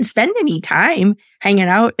 because we didn't spend any time hanging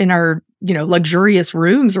out in our, luxurious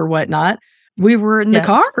rooms or whatnot. We were in the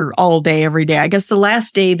car all day, every day. I guess the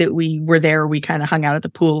last day that we were there, we kind of hung out at the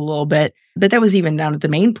pool a little bit, but that was even down at the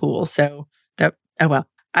main pool. So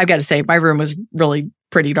I've got to say, my room was really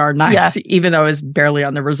pretty darn nice, even though I was barely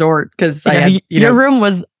on the resort, because your room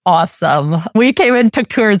was awesome. We came and took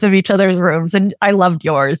tours of each other's rooms, and I loved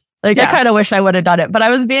yours. I kind of wish I would have done it, but I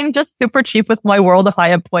was being just super cheap with my World of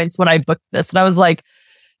Hyatt points when I booked this. And I was like,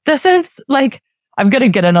 this is like, I'm going to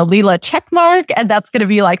get an Alila check mark, and that's going to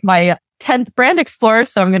be like my 10th Brand Explorer.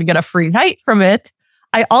 So I'm going to get a free night from it.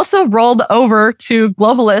 I also rolled over to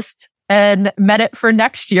Globalist and met it for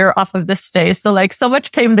next year off of this stay. So so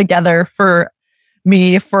much came together for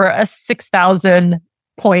me for a 6,000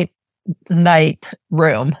 point night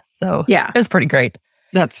room. So it was pretty great.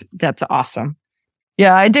 That's awesome.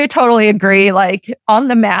 Yeah, I do totally agree. Like on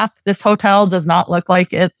the map, this hotel does not look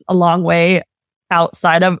like it's a long way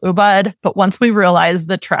outside of Ubud. But once we realized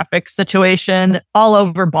the traffic situation all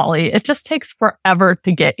over Bali, it just takes forever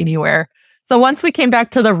to get anywhere. So once we came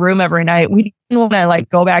back to the room every night, we didn't want to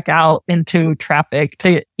go back out into traffic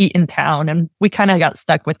to eat in town. And we kind of got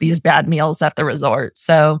stuck with these bad meals at the resort.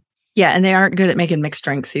 So yeah, and they aren't good at making mixed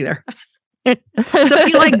drinks either. So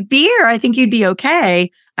if you like beer, I think you'd be okay.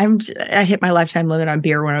 I hit my lifetime limit on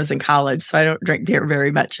beer when I was in college, so I don't drink beer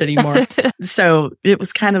very much anymore. So it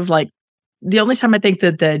was kind of like the only time I think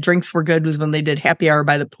that the drinks were good was when they did happy hour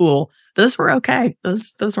by the pool. Those were okay.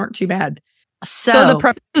 Those weren't too bad. So the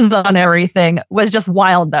prices on everything was just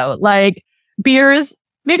wild though. Like beers,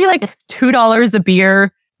 maybe like $2 a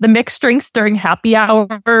beer. The mixed drinks during happy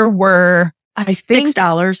hour were, I think,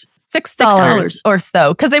 $6. $6 or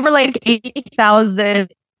so, because they were like 80,000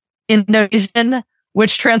 Indonesian,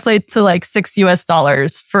 which translates to like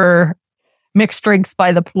 $6 for mixed drinks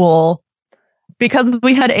by the pool. Because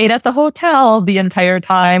we had ate at the hotel the entire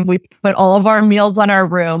time, we put all of our meals on our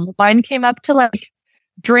room. Mine came up to like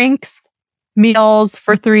drinks meals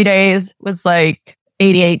for 3 days was like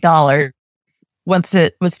 $88 once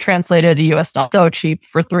it was translated to US dollars. So cheap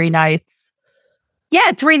for 3 nights.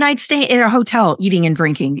 Yeah, 3 nights stay in a hotel, eating and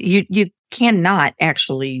drinking. You cannot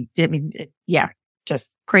actually. I mean,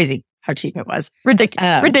 just crazy how cheap it was.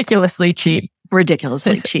 Ridiculously cheap.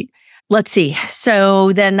 Ridiculously cheap. Let's see.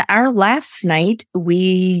 So then our last night,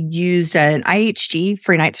 we used an IHG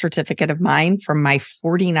free night certificate of mine from my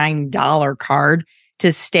 $49 card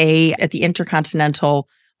to stay at the Intercontinental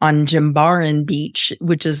on Jimbaran Beach,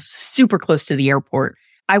 which is super close to the airport.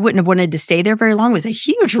 I wouldn't have wanted to stay there very long. It was a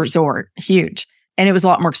huge resort, huge. And it was a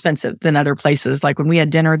lot more expensive than other places. Like when we had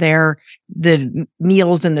dinner there, the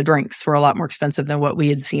meals and the drinks were a lot more expensive than what we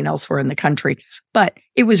had seen elsewhere in the country. But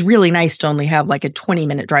it was really nice to only have like a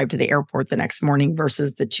 20-minute drive to the airport the next morning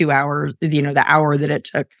versus the 2 hour, the hour that it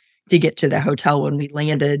took to get to the hotel when we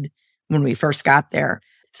landed, when we first got there.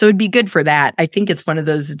 So it'd be good for that. I think it's one of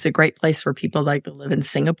those, it's a great place for people like to live in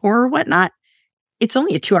Singapore or whatnot. It's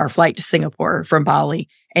only a 2-hour flight to Singapore from Bali.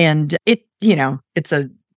 And it's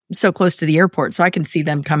so close to the airport. So I can see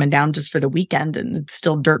them coming down just for the weekend, and it's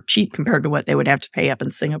still dirt cheap compared to what they would have to pay up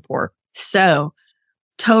in Singapore. So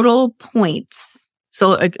total points.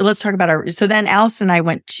 So let's talk about so then Alice and I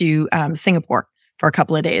went to Singapore for a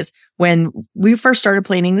couple of days. When we first started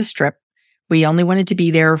planning this trip, we only wanted to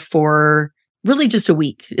be there for really just a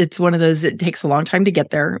week. It's one of those, it takes a long time to get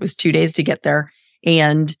there. It was 2 days to get there.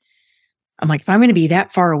 And I'm like, if I'm going to be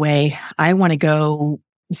that far away, I want to go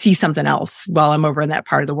see something else while I'm over in that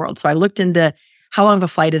part of the world. So I looked into how long of a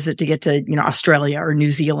flight is it to get to, Australia or New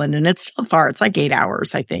Zealand. And it's still far. It's like 8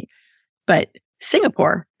 hours, I think. But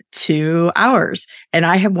Singapore, 2 hours. And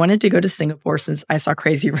I have wanted to go to Singapore since I saw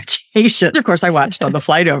Crazy Rich Asians. Of course, I watched on the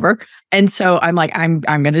flight over. And so I'm like, I'm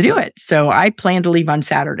going to do it. So I plan to leave on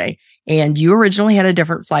Saturday. And you originally had a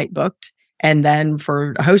different flight booked. And then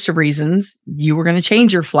for a host of reasons, you were going to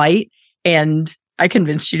change your flight. And I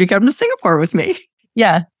convinced you to come to Singapore with me.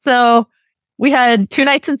 Yeah. So we had 2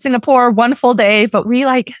 nights in Singapore, 1 full day, but we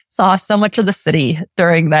saw so much of the city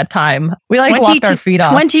during that time. We walked our feet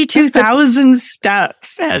off. 22,000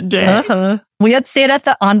 steps that day. Uh-huh. We had stayed at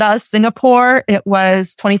the Andaz Singapore. It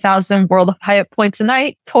was 20,000 World Hyatt points a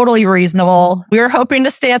night. Totally reasonable. We were hoping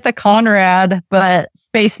to stay at the Conrad, but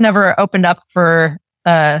space never opened up for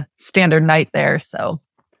a standard night there. So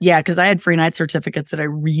yeah, because I had free night certificates that I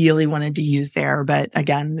really wanted to use there. But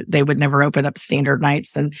again, they would never open up standard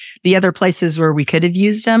nights. And the other places where we could have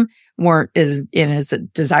used them weren't as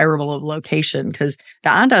desirable of location, because the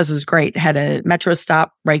Andaz was great. It had a metro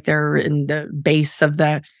stop right there in the base of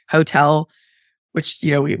the hotel, which,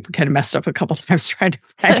 we kind of messed up a couple times trying to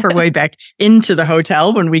find our way back into the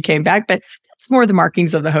hotel when we came back. But that's more the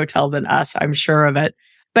markings of the hotel than us. I'm sure of it.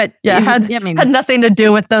 But yeah, had nothing to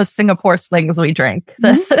do with those Singapore slings we drank.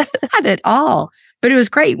 Not at all. But it was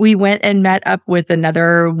great. We went and met up with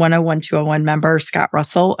another 101-201 member, Scott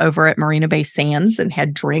Russell, over at Marina Bay Sands and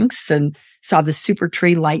had drinks and saw the Super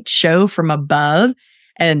Tree light show from above.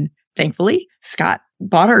 And thankfully, Scott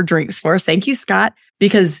bought our drinks for us. Thank you, Scott,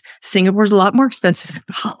 because Singapore's a lot more expensive than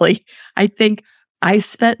Bali. I think I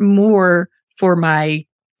spent more for my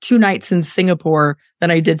 2 nights in Singapore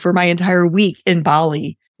than I did for my entire week in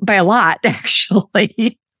Bali. By a lot,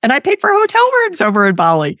 actually. And I paid for hotel rooms over in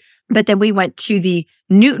Bali. But then we went to the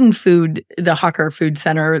Newton the Hawker Food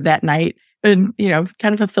Center that night and,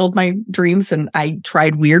 kind of fulfilled my dreams. And I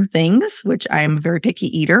tried weird things, which I am a very picky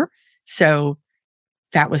eater. So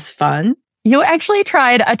that was fun. You actually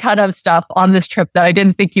tried a ton of stuff on this trip that I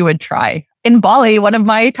didn't think you would try. In Bali, one of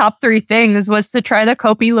my top 3 things was to try the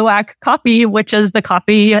Kopi Luwak coffee, which is the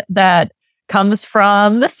coffee that comes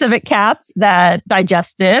from the civet cats that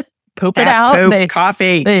digest it, poop it out.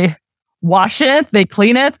 Coffee. They wash it, they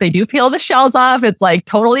clean it, they do peel the shells off. It's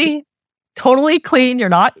totally clean. You're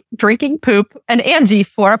not drinking poop. And Angie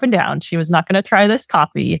swore up and down she was not going to try this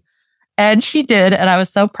coffee. And she did. And I was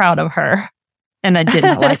so proud of her. And I did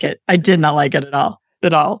not like it. I did not like it at all.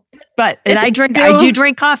 But I do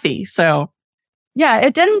drink coffee. So yeah,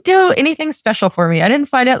 it didn't do anything special for me. I didn't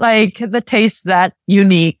find it the taste that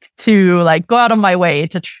unique to go out of my way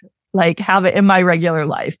to have it in my regular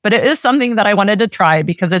life. But it is something that I wanted to try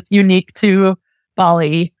because it's unique to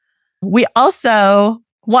Bali. We also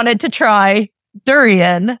wanted to try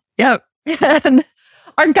durian. Yep. And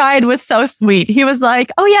our guide was so sweet. He was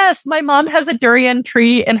like, oh yes, my mom has a durian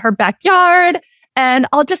tree in her backyard. And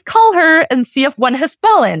I'll just call her and see if one has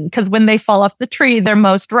fallen. Because when they fall off the tree, they're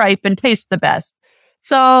most ripe and taste the best.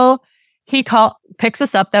 So he picks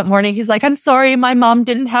us up that morning. He's like, I'm sorry, my mom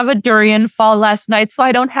didn't have a durian fall last night, so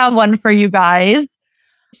I don't have one for you guys.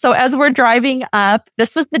 So as we're driving up,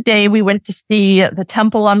 this was the day we went to see the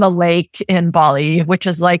temple on the lake in Bali, which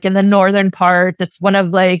is like in the northern part. It's one of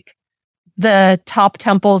like the top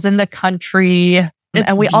temples in the country.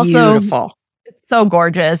 It's beautiful. It's so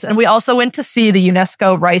gorgeous. And we also went to see the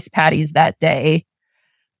UNESCO rice paddies that day.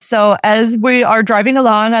 So as we are driving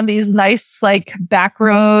along on these nice like back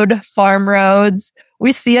road, farm roads,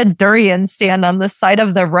 we see a durian stand on the side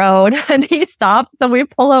of the road and he stops and we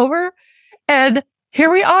pull over and here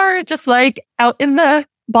we are just like out in the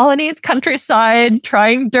Balinese countryside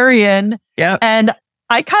trying durian. Yeah. And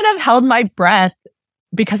I kind of held my breath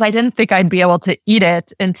because I didn't think I'd be able to eat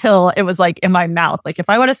it until it was like in my mouth. Like if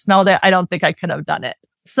I would have smelled it, I don't think I could have done it.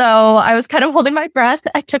 So I was kind of holding my breath.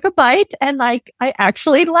 I took a bite and like, I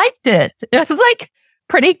actually liked it. It was like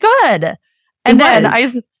pretty good. And then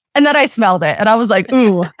I smelled it and I was like,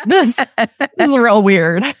 ooh, this is real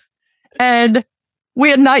weird. And we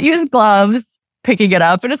had not used gloves picking it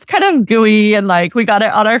up and it's kind of gooey and like we got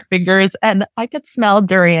it on our fingers and I could smell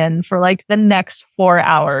durian for like the next 4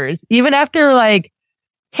 hours, even after like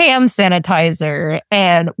hand sanitizer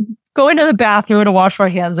and going to the bathroom to wash my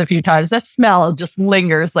hands a few times. That smell just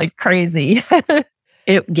lingers like crazy.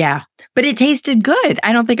 Yeah, but it tasted good.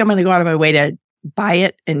 I don't think I'm going to go out of my way to buy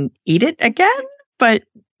it and eat it again. But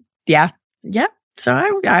yeah. So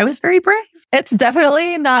I was very brave. It's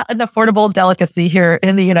definitely not an affordable delicacy here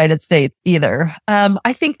in the United States either.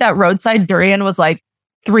 I think that roadside durian was like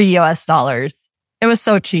 $3. It was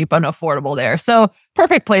so cheap and affordable there. So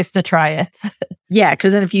perfect place to try it. Yeah,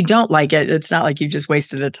 because then if you don't like it, it's not like you just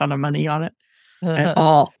wasted a ton of money on it at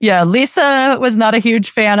all. Yeah, Lisa was not a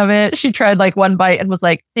huge fan of it. She tried like one bite and was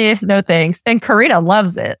like, no thanks. And Karina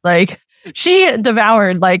loves it. Like she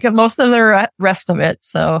devoured like most of the rest of it.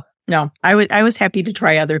 So no, I was happy to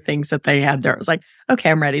try other things that they had there. I was like,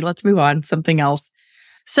 okay, I'm ready. Let's move on. Something else.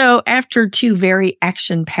 So after 2 very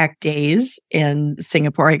action-packed days in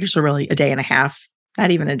Singapore, actually really a day and a half,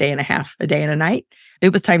 not even a day and a half, a day and a night,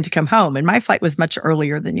 it was time to come home. And my flight was much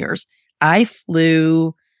earlier than yours. I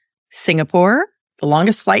flew Singapore, the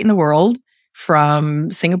longest flight in the world,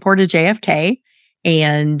 from Singapore to JFK.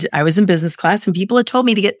 And I was in business class and people had told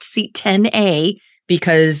me to get seat 10A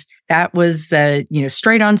because that was the,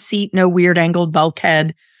 straight on seat, no weird angled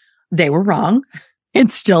bulkhead. They were wrong.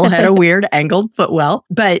 It still had a weird angled footwell,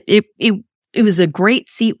 but it was a great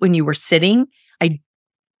seat when you were sitting.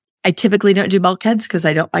 I typically don't do bulkheads because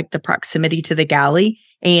I don't like the proximity to the galley.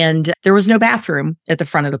 And there was no bathroom at the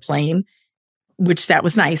front of the plane, which that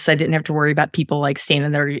was nice. I didn't have to worry about people like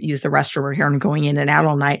standing there to use the restroom or hearing them going in and out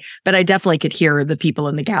all night. But I definitely could hear the people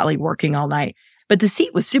in the galley working all night. But the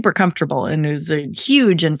seat was super comfortable and it was a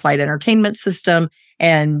huge in-flight entertainment system.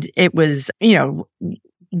 And it was,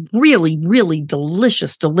 really, really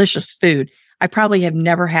delicious food. I probably have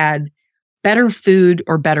never had better food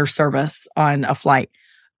or better service on a flight.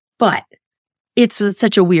 But it's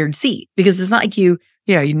such a weird seat because it's not like you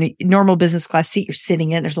normal business class seat, you're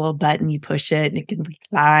sitting in, there's a little button, you push it and it can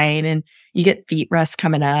recline and you get feet rest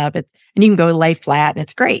coming up and you can go lay flat and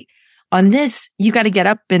it's great. On this, you got to get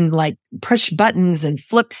up and like push buttons and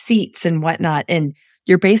flip seats and whatnot. And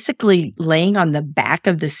you're basically laying on the back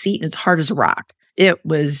of the seat and it's hard as a rock. It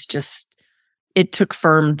took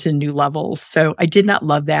firm to new levels. So I did not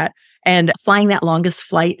love that. And flying that longest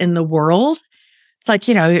flight in the world, it's like,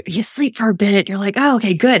 you sleep for a bit. You're like, oh,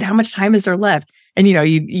 okay, good. How much time is there left? And,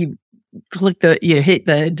 you click hit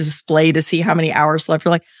the display to see how many hours left.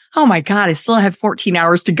 You're like, oh my God, I still have 14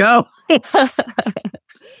 hours to go. It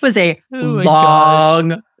was a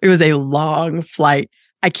long flight.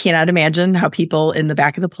 I cannot imagine how people in the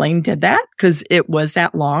back of the plane did that because it was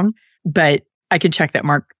that long, but I could check that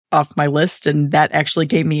mark off my list. And that actually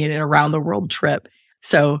gave me an around the world trip.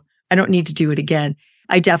 So I don't need to do it again.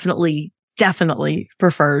 I definitely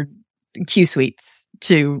preferred QSuites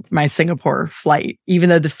to my Singapore flight, even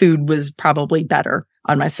though the food was probably better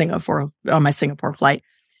on my Singapore flight.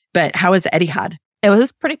 But how was Etihad? It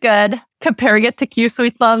was pretty good. Comparing it to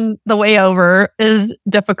QSuites on the way over is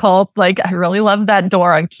difficult. Like I really love that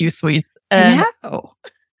door on QSuites. And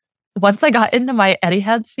once I got into my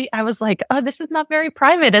Etihad seat, I was like, oh, this is not very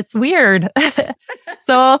private. It's weird.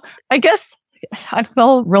 So I guess I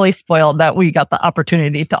felt really spoiled that we got the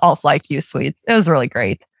opportunity to all fly QSuites. It was really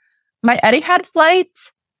great. My Etihad flight,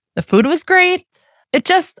 the food was great.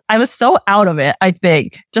 I was so out of it, I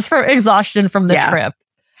think, just for exhaustion from the trip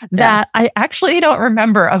that I actually don't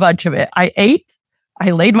remember a bunch of it. I ate,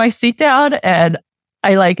 I laid my seat down and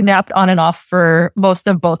I like napped on and off for most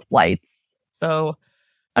of both flights. So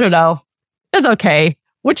I don't know. It's okay.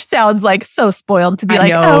 Which sounds like so spoiled to be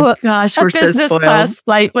oh gosh, we're so spoiled. Business class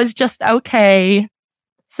flight was just okay.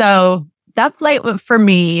 So That flight for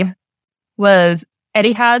me was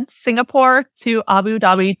Etihad, Singapore to Abu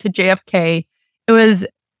Dhabi to JFK. It was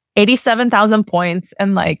 87,000 points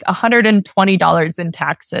and like $120 in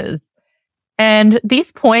taxes. And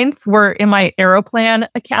these points were in my Aeroplan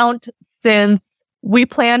account since we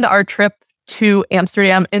planned our trip to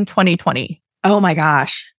Amsterdam in 2020. Oh my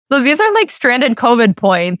gosh. So these are like stranded COVID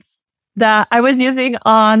points that I was using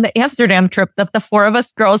on the Amsterdam trip that the four of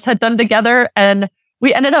us girls had done together. And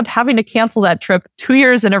we ended up having to cancel that trip 2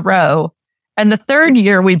 years in a row. And the third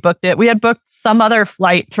year we booked it, we had booked some other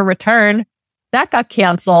flight to return. That got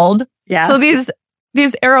canceled. Yeah. So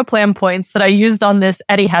these Aeroplan points that I used on this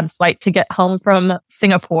Etihad flight to get home from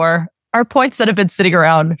Singapore are points that have been sitting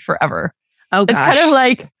around forever. Oh gosh. It's kind of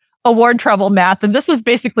like award travel math. And this was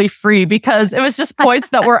basically free because it was just points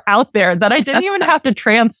that were out there that I didn't even have to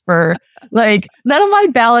transfer. Like none of my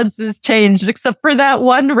balances changed except for that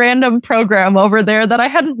one random program over there that I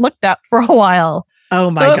hadn't looked at for a while.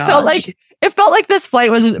 Oh my gosh. So like it felt like this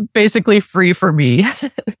flight was basically free for me.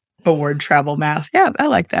 Award travel math. Yeah, I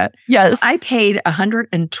like that. Yes. I paid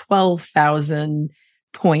 112,000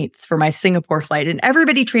 points for my Singapore flight, and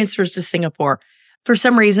everybody transfers to Singapore. For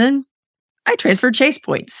some reason, I transferred Chase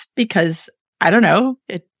points because I don't know.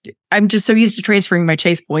 I'm just so used to transferring my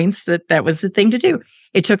Chase points that was the thing to do.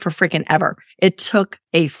 It took for freaking ever. It took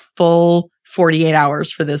a full 48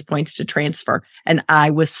 hours for those points to transfer. And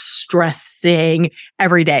I was stressing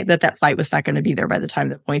every day that flight was not going to be there by the time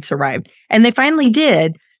the points arrived. And they finally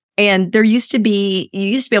did. And you used to be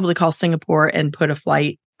able to call Singapore and put a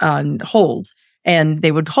flight on hold, and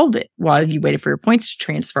they would hold it while you waited for your points to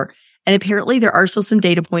transfer. And apparently there are still some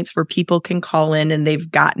data points where people can call in and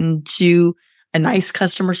they've gotten to a nice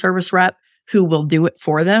customer service rep who will do it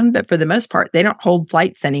for them. But for the most part, they don't hold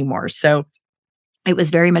flights anymore. So it was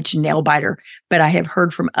very much a nail biter. But I have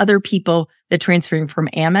heard from other people that transferring from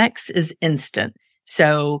Amex is instant.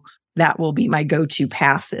 So that will be my go-to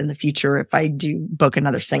path in the future if I do book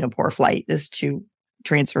another Singapore flight, is to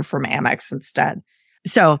transfer from Amex instead.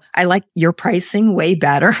 So I like your pricing way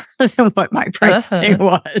better than what my pricing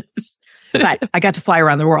was. But I got to fly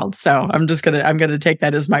around the world. So I'm going to take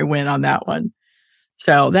that as my win on that one.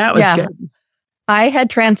 So that was good. I had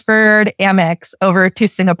transferred Amex over to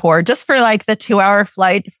Singapore just for like the 2-hour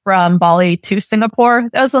flight from Bali to Singapore.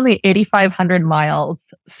 That was only 8,500 miles,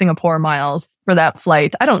 Singapore miles for that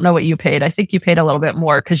flight. I don't know what you paid. I think you paid a little bit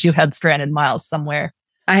more because you had stranded miles somewhere.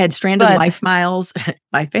 I had stranded life miles,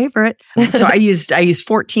 my favorite. So I used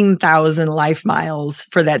 14,000 life miles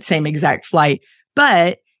for that same exact flight.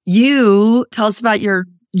 But you tell us about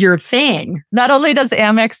your thing. Not only does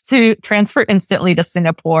Amex to transfer instantly to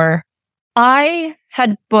Singapore, I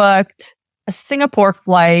had booked a Singapore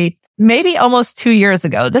flight maybe almost 2 years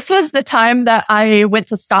ago. This was the time that I went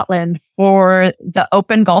to Scotland for the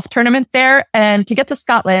Open golf tournament there. And to get to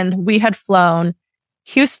Scotland, we had flown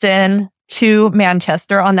Houston to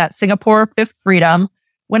Manchester on that Singapore Fifth Freedom.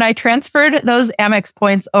 When I transferred those Amex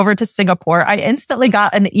points over to Singapore, I instantly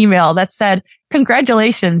got an email that said,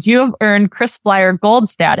 "Congratulations, you have earned KrisFlyer Gold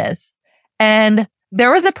status." And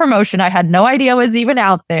there was a promotion I had no idea was even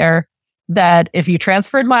out there that if you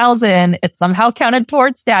transferred miles in, it somehow counted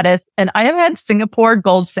towards status. And I have had Singapore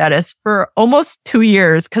Gold status for almost 2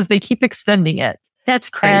 years because they keep extending it. That's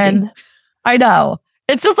crazy. And I know.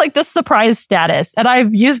 It's just like this surprise status. And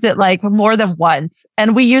I've used it like more than once.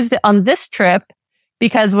 And we used it on this trip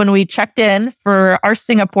because when we checked in for our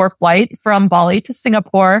Singapore flight from Bali to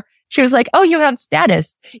Singapore, she was like, "Oh, you have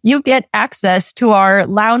status. You get access to our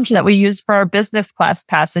lounge that we use for our business class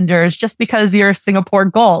passengers just because you're Singapore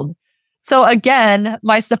Gold." So again,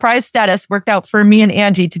 my surprise status worked out for me and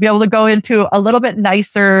Angie to be able to go into a little bit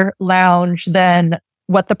nicer lounge than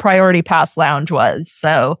what the Priority Pass lounge was.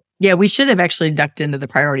 So yeah, we should have actually ducked into the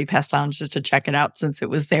Priority Pass lounge just to check it out since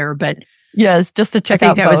it was there. But yes, just to check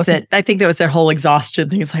out both. I think that was their whole exhaustion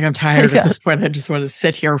thing. It's like, I'm tired at this point. I just want to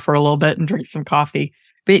sit here for a little bit and drink some coffee.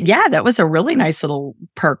 But yeah, that was a really nice little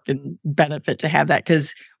perk and benefit to have that,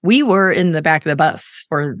 because we were in the back of the bus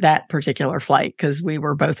for that particular flight because we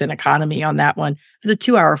were both in economy on that one. It was a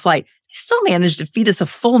 2-hour flight. They still managed to feed us a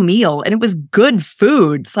full meal, and it was good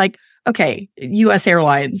food. It's like, okay, U.S.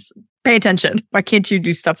 Airlines, pay attention. Why can't you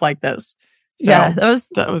do stuff like this? So, yeah,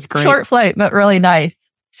 that was great. Short flight, but really nice.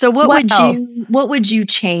 So what would you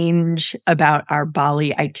change about our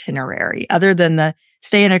Bali itinerary other than the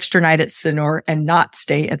stay an extra night at Sinor and not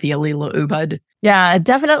stay at the Alila Ubud? Yeah,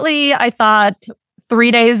 definitely. I thought 3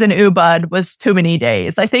 days in Ubud was too many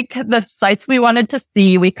days. I think the sites we wanted to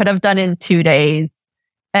see, we could have done in 2 days.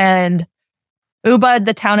 And Ubud,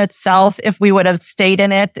 the town itself, if we would have stayed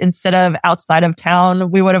in it instead of outside of town,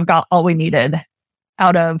 we would have got all we needed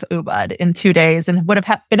out of Ubud in 2 days and would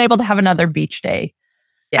have been able to have another beach day.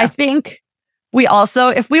 Yeah. I think we also,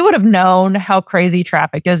 if we would have known how crazy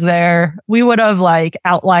traffic is there, we would have like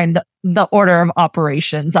outlined the order of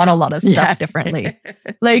operations on a lot of stuff differently.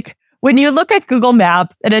 Like when you look at Google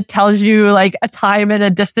Maps and it tells you like a time and a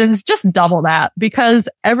distance, just double that, because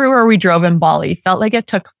everywhere we drove in Bali felt like it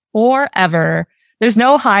took forever. There's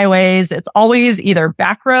no highways. It's always either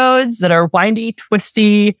back roads that are windy,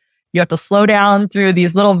 twisty. You have to slow down through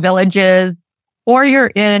these little villages, or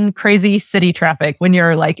you're in crazy city traffic when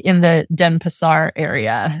you're like in the Denpasar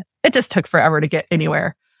area. It just took forever to get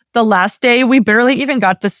anywhere. The last day, we barely even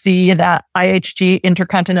got to see that IHG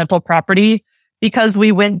Intercontinental property because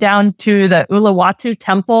we went down to the Uluwatu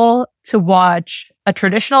temple to watch a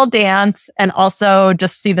traditional dance and also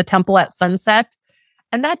just see the temple at sunset.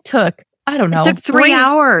 And that took, I don't know. It took 3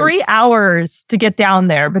 hours. 3 hours to get down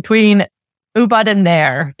there between Ubud and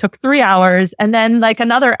there. Took 3 hours and then like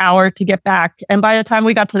another hour to get back. And by the time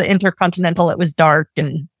we got to the Intercontinental, it was dark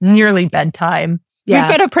and nearly bedtime. Yeah.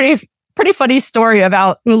 We've got a pretty funny story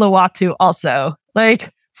about Uluwatu also.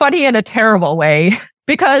 Like funny in a terrible way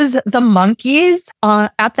because the monkeys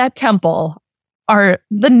at that temple are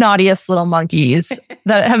the naughtiest little monkeys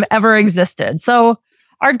that have ever existed. So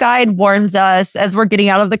our guide warns us as we're getting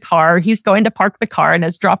out of the car. He's going to park the car and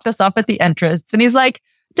has dropped us off at the entrance. And he's like,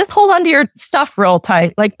 just hold on to your stuff real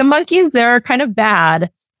tight. Like the monkeys there are kind of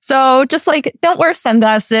bad. So just like, don't wear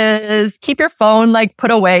sunglasses, keep your phone like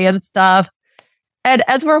put away and stuff. And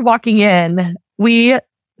as we're walking in, we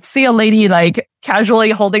see a lady like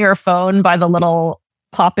casually holding her phone by the little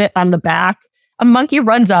poppet on the back. A monkey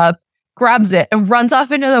runs up, grabs it and runs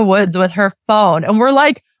off into the woods with her phone. And we're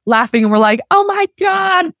like laughing and we're like, oh my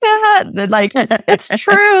God, bad. Like it's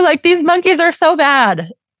true. Like these monkeys are so bad.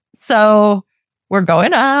 So we're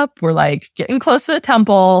going up, we're like getting close to the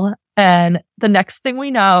temple. And the next thing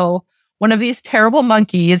we know, one of these terrible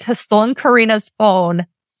monkeys has stolen Karina's phone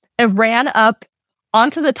and ran up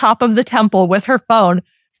onto the top of the temple with her phone,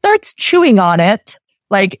 starts chewing on it,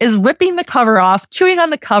 like is ripping the cover off, chewing on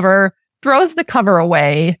the cover, throws the cover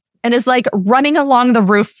away, and is like running along the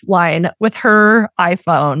roof line with her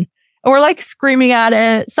iPhone. And we're like screaming at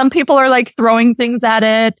it. Some people are like throwing things at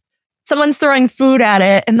it. Someone's throwing food at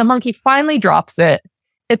it, and the monkey finally drops it.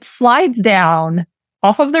 It slides down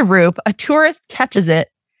off of the roof. A tourist catches it.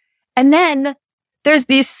 And then there's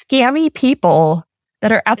these scammy people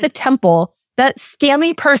that are at the temple. That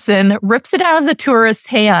scammy person rips it out of the tourist's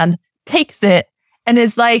hand, takes it, and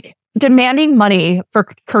is like demanding money for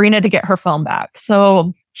Karina to get her phone back.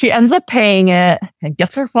 So she ends up paying it and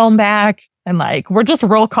gets her phone back. And like, we're just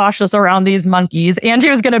real cautious around these monkeys. Angie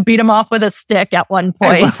was going to beat them off with a stick at one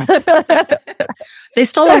point. They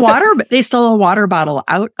stole a water bottle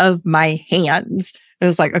out of my hands. It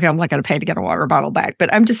was like, okay, I'm not going to pay to get a water bottle back,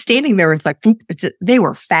 but I'm just standing there. And it's like, they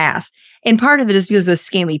were fast. And part of it is because those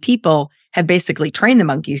scammy people have basically trained the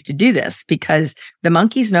monkeys to do this, because the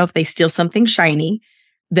monkeys know if they steal something shiny,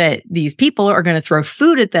 that these people are going to throw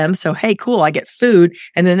food at them. So, hey, cool, I get food.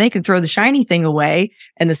 And then they can throw the shiny thing away.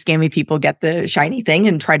 And the scammy people get the shiny thing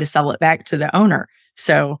and try to sell it back to the owner.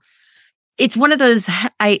 So it's one of those,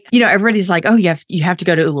 everybody's like, oh, you have to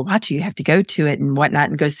go to Uluwatu. You have to go to it and whatnot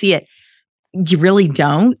and go see it. You really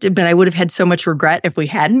don't. But I would have had so much regret if we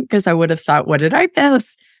hadn't, because I would have thought, what did I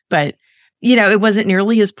miss? But, it wasn't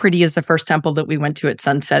nearly as pretty as the first temple that we went to at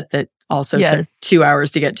sunset that also took 2 hours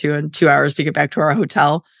to get to and 2 hours to get back to our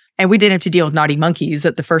hotel. And we didn't have to deal with naughty monkeys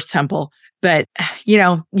at the first temple. But,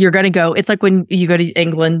 you're going to go. It's like when you go to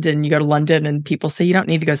England and you go to London and people say you don't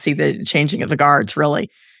need to go see the changing of the guards, really.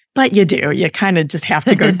 But you do. You kind of just have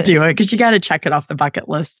to go do it because you got to check it off the bucket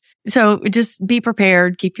list. So just be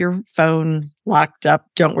prepared. Keep your phone locked up.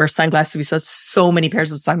 Don't wear sunglasses. We saw so many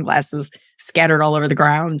pairs of sunglasses scattered all over the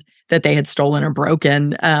ground that they had stolen or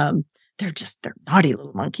broken. They're naughty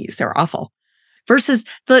little monkeys. They're awful. Versus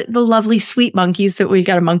the lovely sweet monkeys that we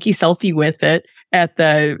got a monkey selfie with at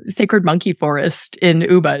the Sacred Monkey Forest in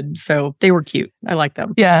Ubud. So they were cute. I like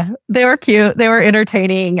them. Yeah, they were cute. They were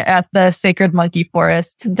entertaining at the Sacred Monkey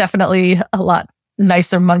Forest. Definitely a lot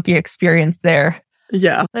nicer monkey experience there.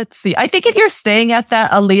 Yeah. Let's see. I think if you're staying at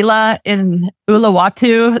that Alila in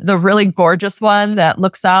Uluwatu, the really gorgeous one that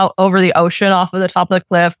looks out over the ocean off of the top of the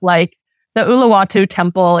cliff, like the Uluwatu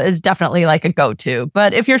temple is definitely like a go-to.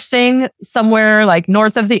 But if you're staying somewhere like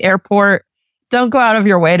north of the airport, don't go out of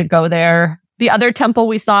your way to go there. The other temple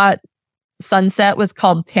we saw at sunset was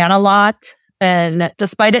called Tanalot. And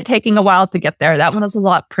despite it taking a while to get there, that one was a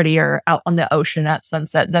lot prettier out on the ocean at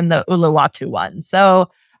sunset than the Uluwatu one. So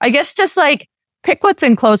I guess just like pick what's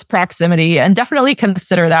in close proximity and definitely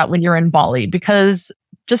consider that when you're in Bali, because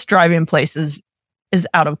just driving places is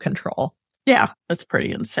out of control. Yeah, that's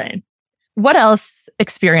pretty insane. What else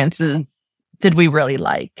experiences did we really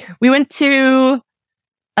like? We went to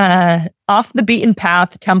off the beaten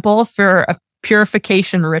path temple for a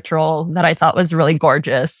purification ritual that I thought was really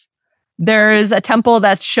gorgeous. There's a temple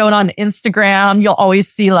that's shown on Instagram. You'll always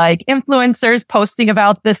see like influencers posting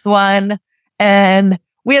about this one. And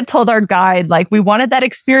we had told our guide, like, we wanted that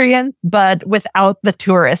experience, but without the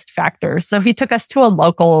tourist factor. So he took us to a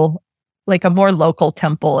more local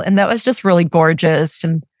temple. And that was just really gorgeous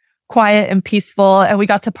and quiet and peaceful. And we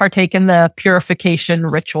got to partake in the purification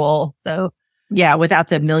ritual. So yeah, without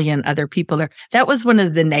the million other people there. That was one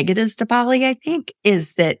of the negatives to Bali, I think,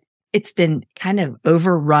 is that it's been kind of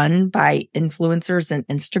overrun by influencers and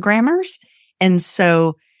Instagrammers. And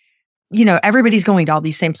so, everybody's going to all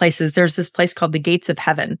these same places. There's this place called the Gates of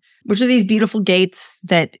Heaven, which are these beautiful gates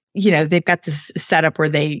that, they've got this setup where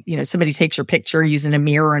they, somebody takes your picture using a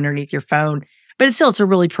mirror underneath your phone. But it's a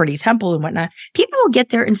really pretty temple and whatnot. People will get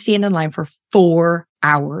there and stand in line for 4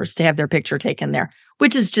 hours to have their picture taken there,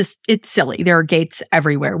 which is just, it's silly. There are gates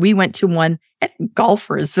everywhere. We went to one at a golf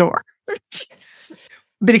resort.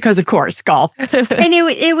 Because of course, golf. And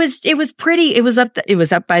it was pretty. It was up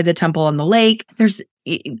by the temple on the lake. There's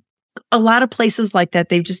a lot of places like that.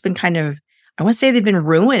 They've just been kind of, I want to say they've been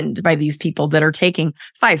ruined by these people that are taking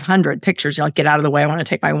 500 pictures. You're like, get out of the way. I want to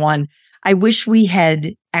take my one. I wish we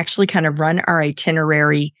had actually kind of run our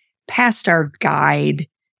itinerary past our guide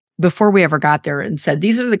before we ever got there and said,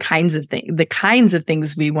 these are the kinds of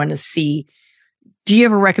things we want to see. Do you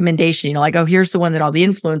have a recommendation? Like, oh, here's the one that all the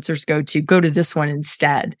influencers go to this one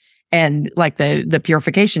instead. And like the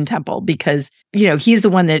purification temple, because, he's the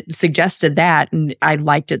one that suggested that. And I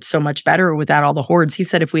liked it so much better without all the hordes. He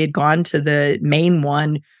said, if we had gone to the main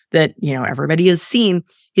one that, everybody has seen,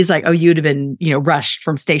 he's like, oh, you'd have been, rushed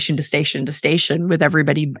from station to station to station with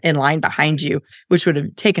everybody in line behind you, which would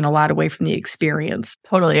have taken a lot away from the experience.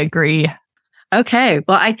 Totally agree. Okay.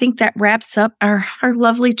 Well, I think that wraps up our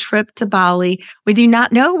lovely trip to Bali. We do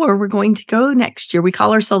not know where we're going to go next year. We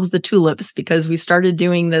call ourselves the Tulips because we started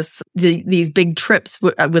doing these big trips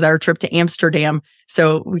with our trip to Amsterdam.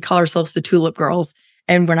 So we call ourselves the Tulip Girls.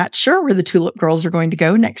 And we're not sure where the Tulip Girls are going to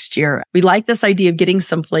go next year. We like this idea of getting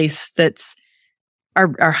someplace that's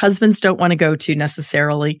our husbands don't want to go to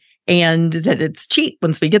necessarily, and that it's cheap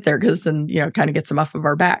once we get there, because then, kind of gets them off of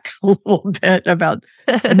our back a little bit about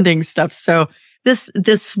spending stuff. So this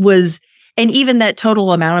was, and even that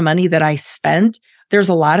total amount of money that I spent, there's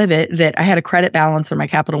a lot of it that I had a credit balance on my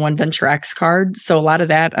Capital One Venture X card. So a lot of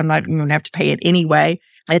that, I'm not going to have to pay it anyway.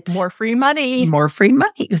 It's more free money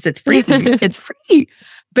because it's free. It's free.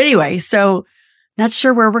 But anyway, so not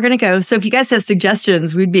sure where we're going to go. So if you guys have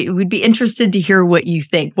suggestions, we'd be interested to hear what you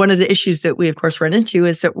think. One of the issues that we, of course, run into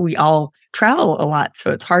is that we all travel a lot.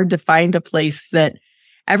 So it's hard to find a place that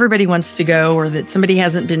everybody wants to go, or that somebody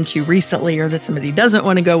hasn't been to recently, or that somebody doesn't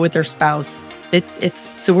want to go with their spouse.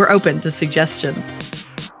 So we're open to suggestions.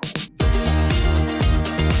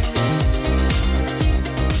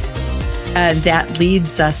 And that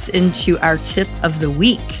leads us into our tip of the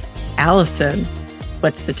week. Allison,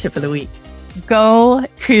 what's the tip of the week? Go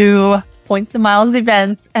to Points and Miles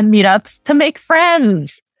events and meetups to make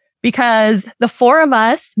friends, because the four of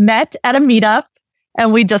us met at a meetup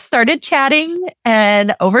and we just started chatting,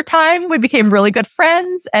 and over time we became really good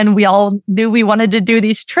friends, and we all knew we wanted to do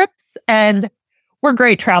these trips, and we're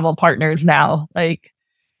great travel partners now. Like,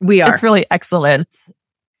 we are. It's really excellent.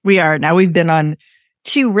 We are. Now we've been on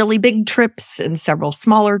 2 really big trips and several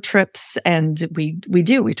smaller trips, and we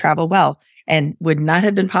travel well. And would not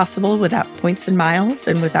have been possible without Points and Miles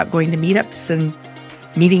and without going to meetups and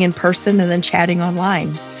meeting in person and then chatting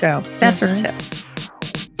online. So that's our tip.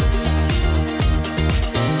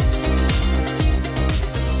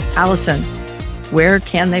 Allison, where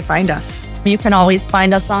can they find us? You can always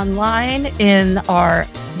find us online in our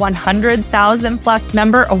 100,000 plus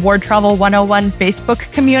member Award Travel 101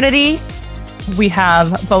 Facebook community. We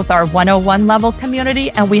have both our 101 level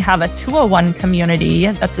community and we have a 201 community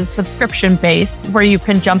that's a subscription based, where you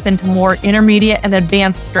can jump into more intermediate and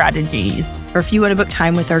advanced strategies. Or if you want to book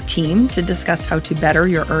time with our team to discuss how to better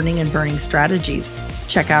your earning and burning strategies,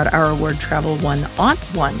 check out our Award Travel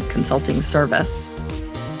 1-on-1 consulting service.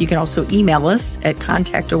 You can also email us at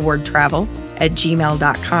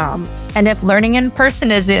contactawardtravel@gmail.com. And if learning in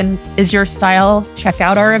person is your style, check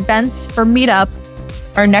out our events for meetups.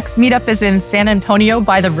 Our next meetup is in San Antonio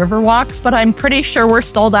by the Riverwalk, but I'm pretty sure we're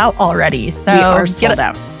sold out already. So we are sold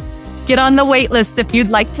out. Get on the wait list if you'd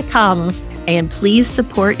like to come. And please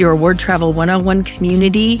support your Award Travel 101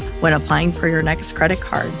 community when applying for your next credit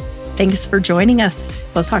card. Thanks for joining us.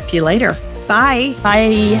 We'll talk to you later. Bye.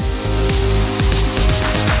 Bye.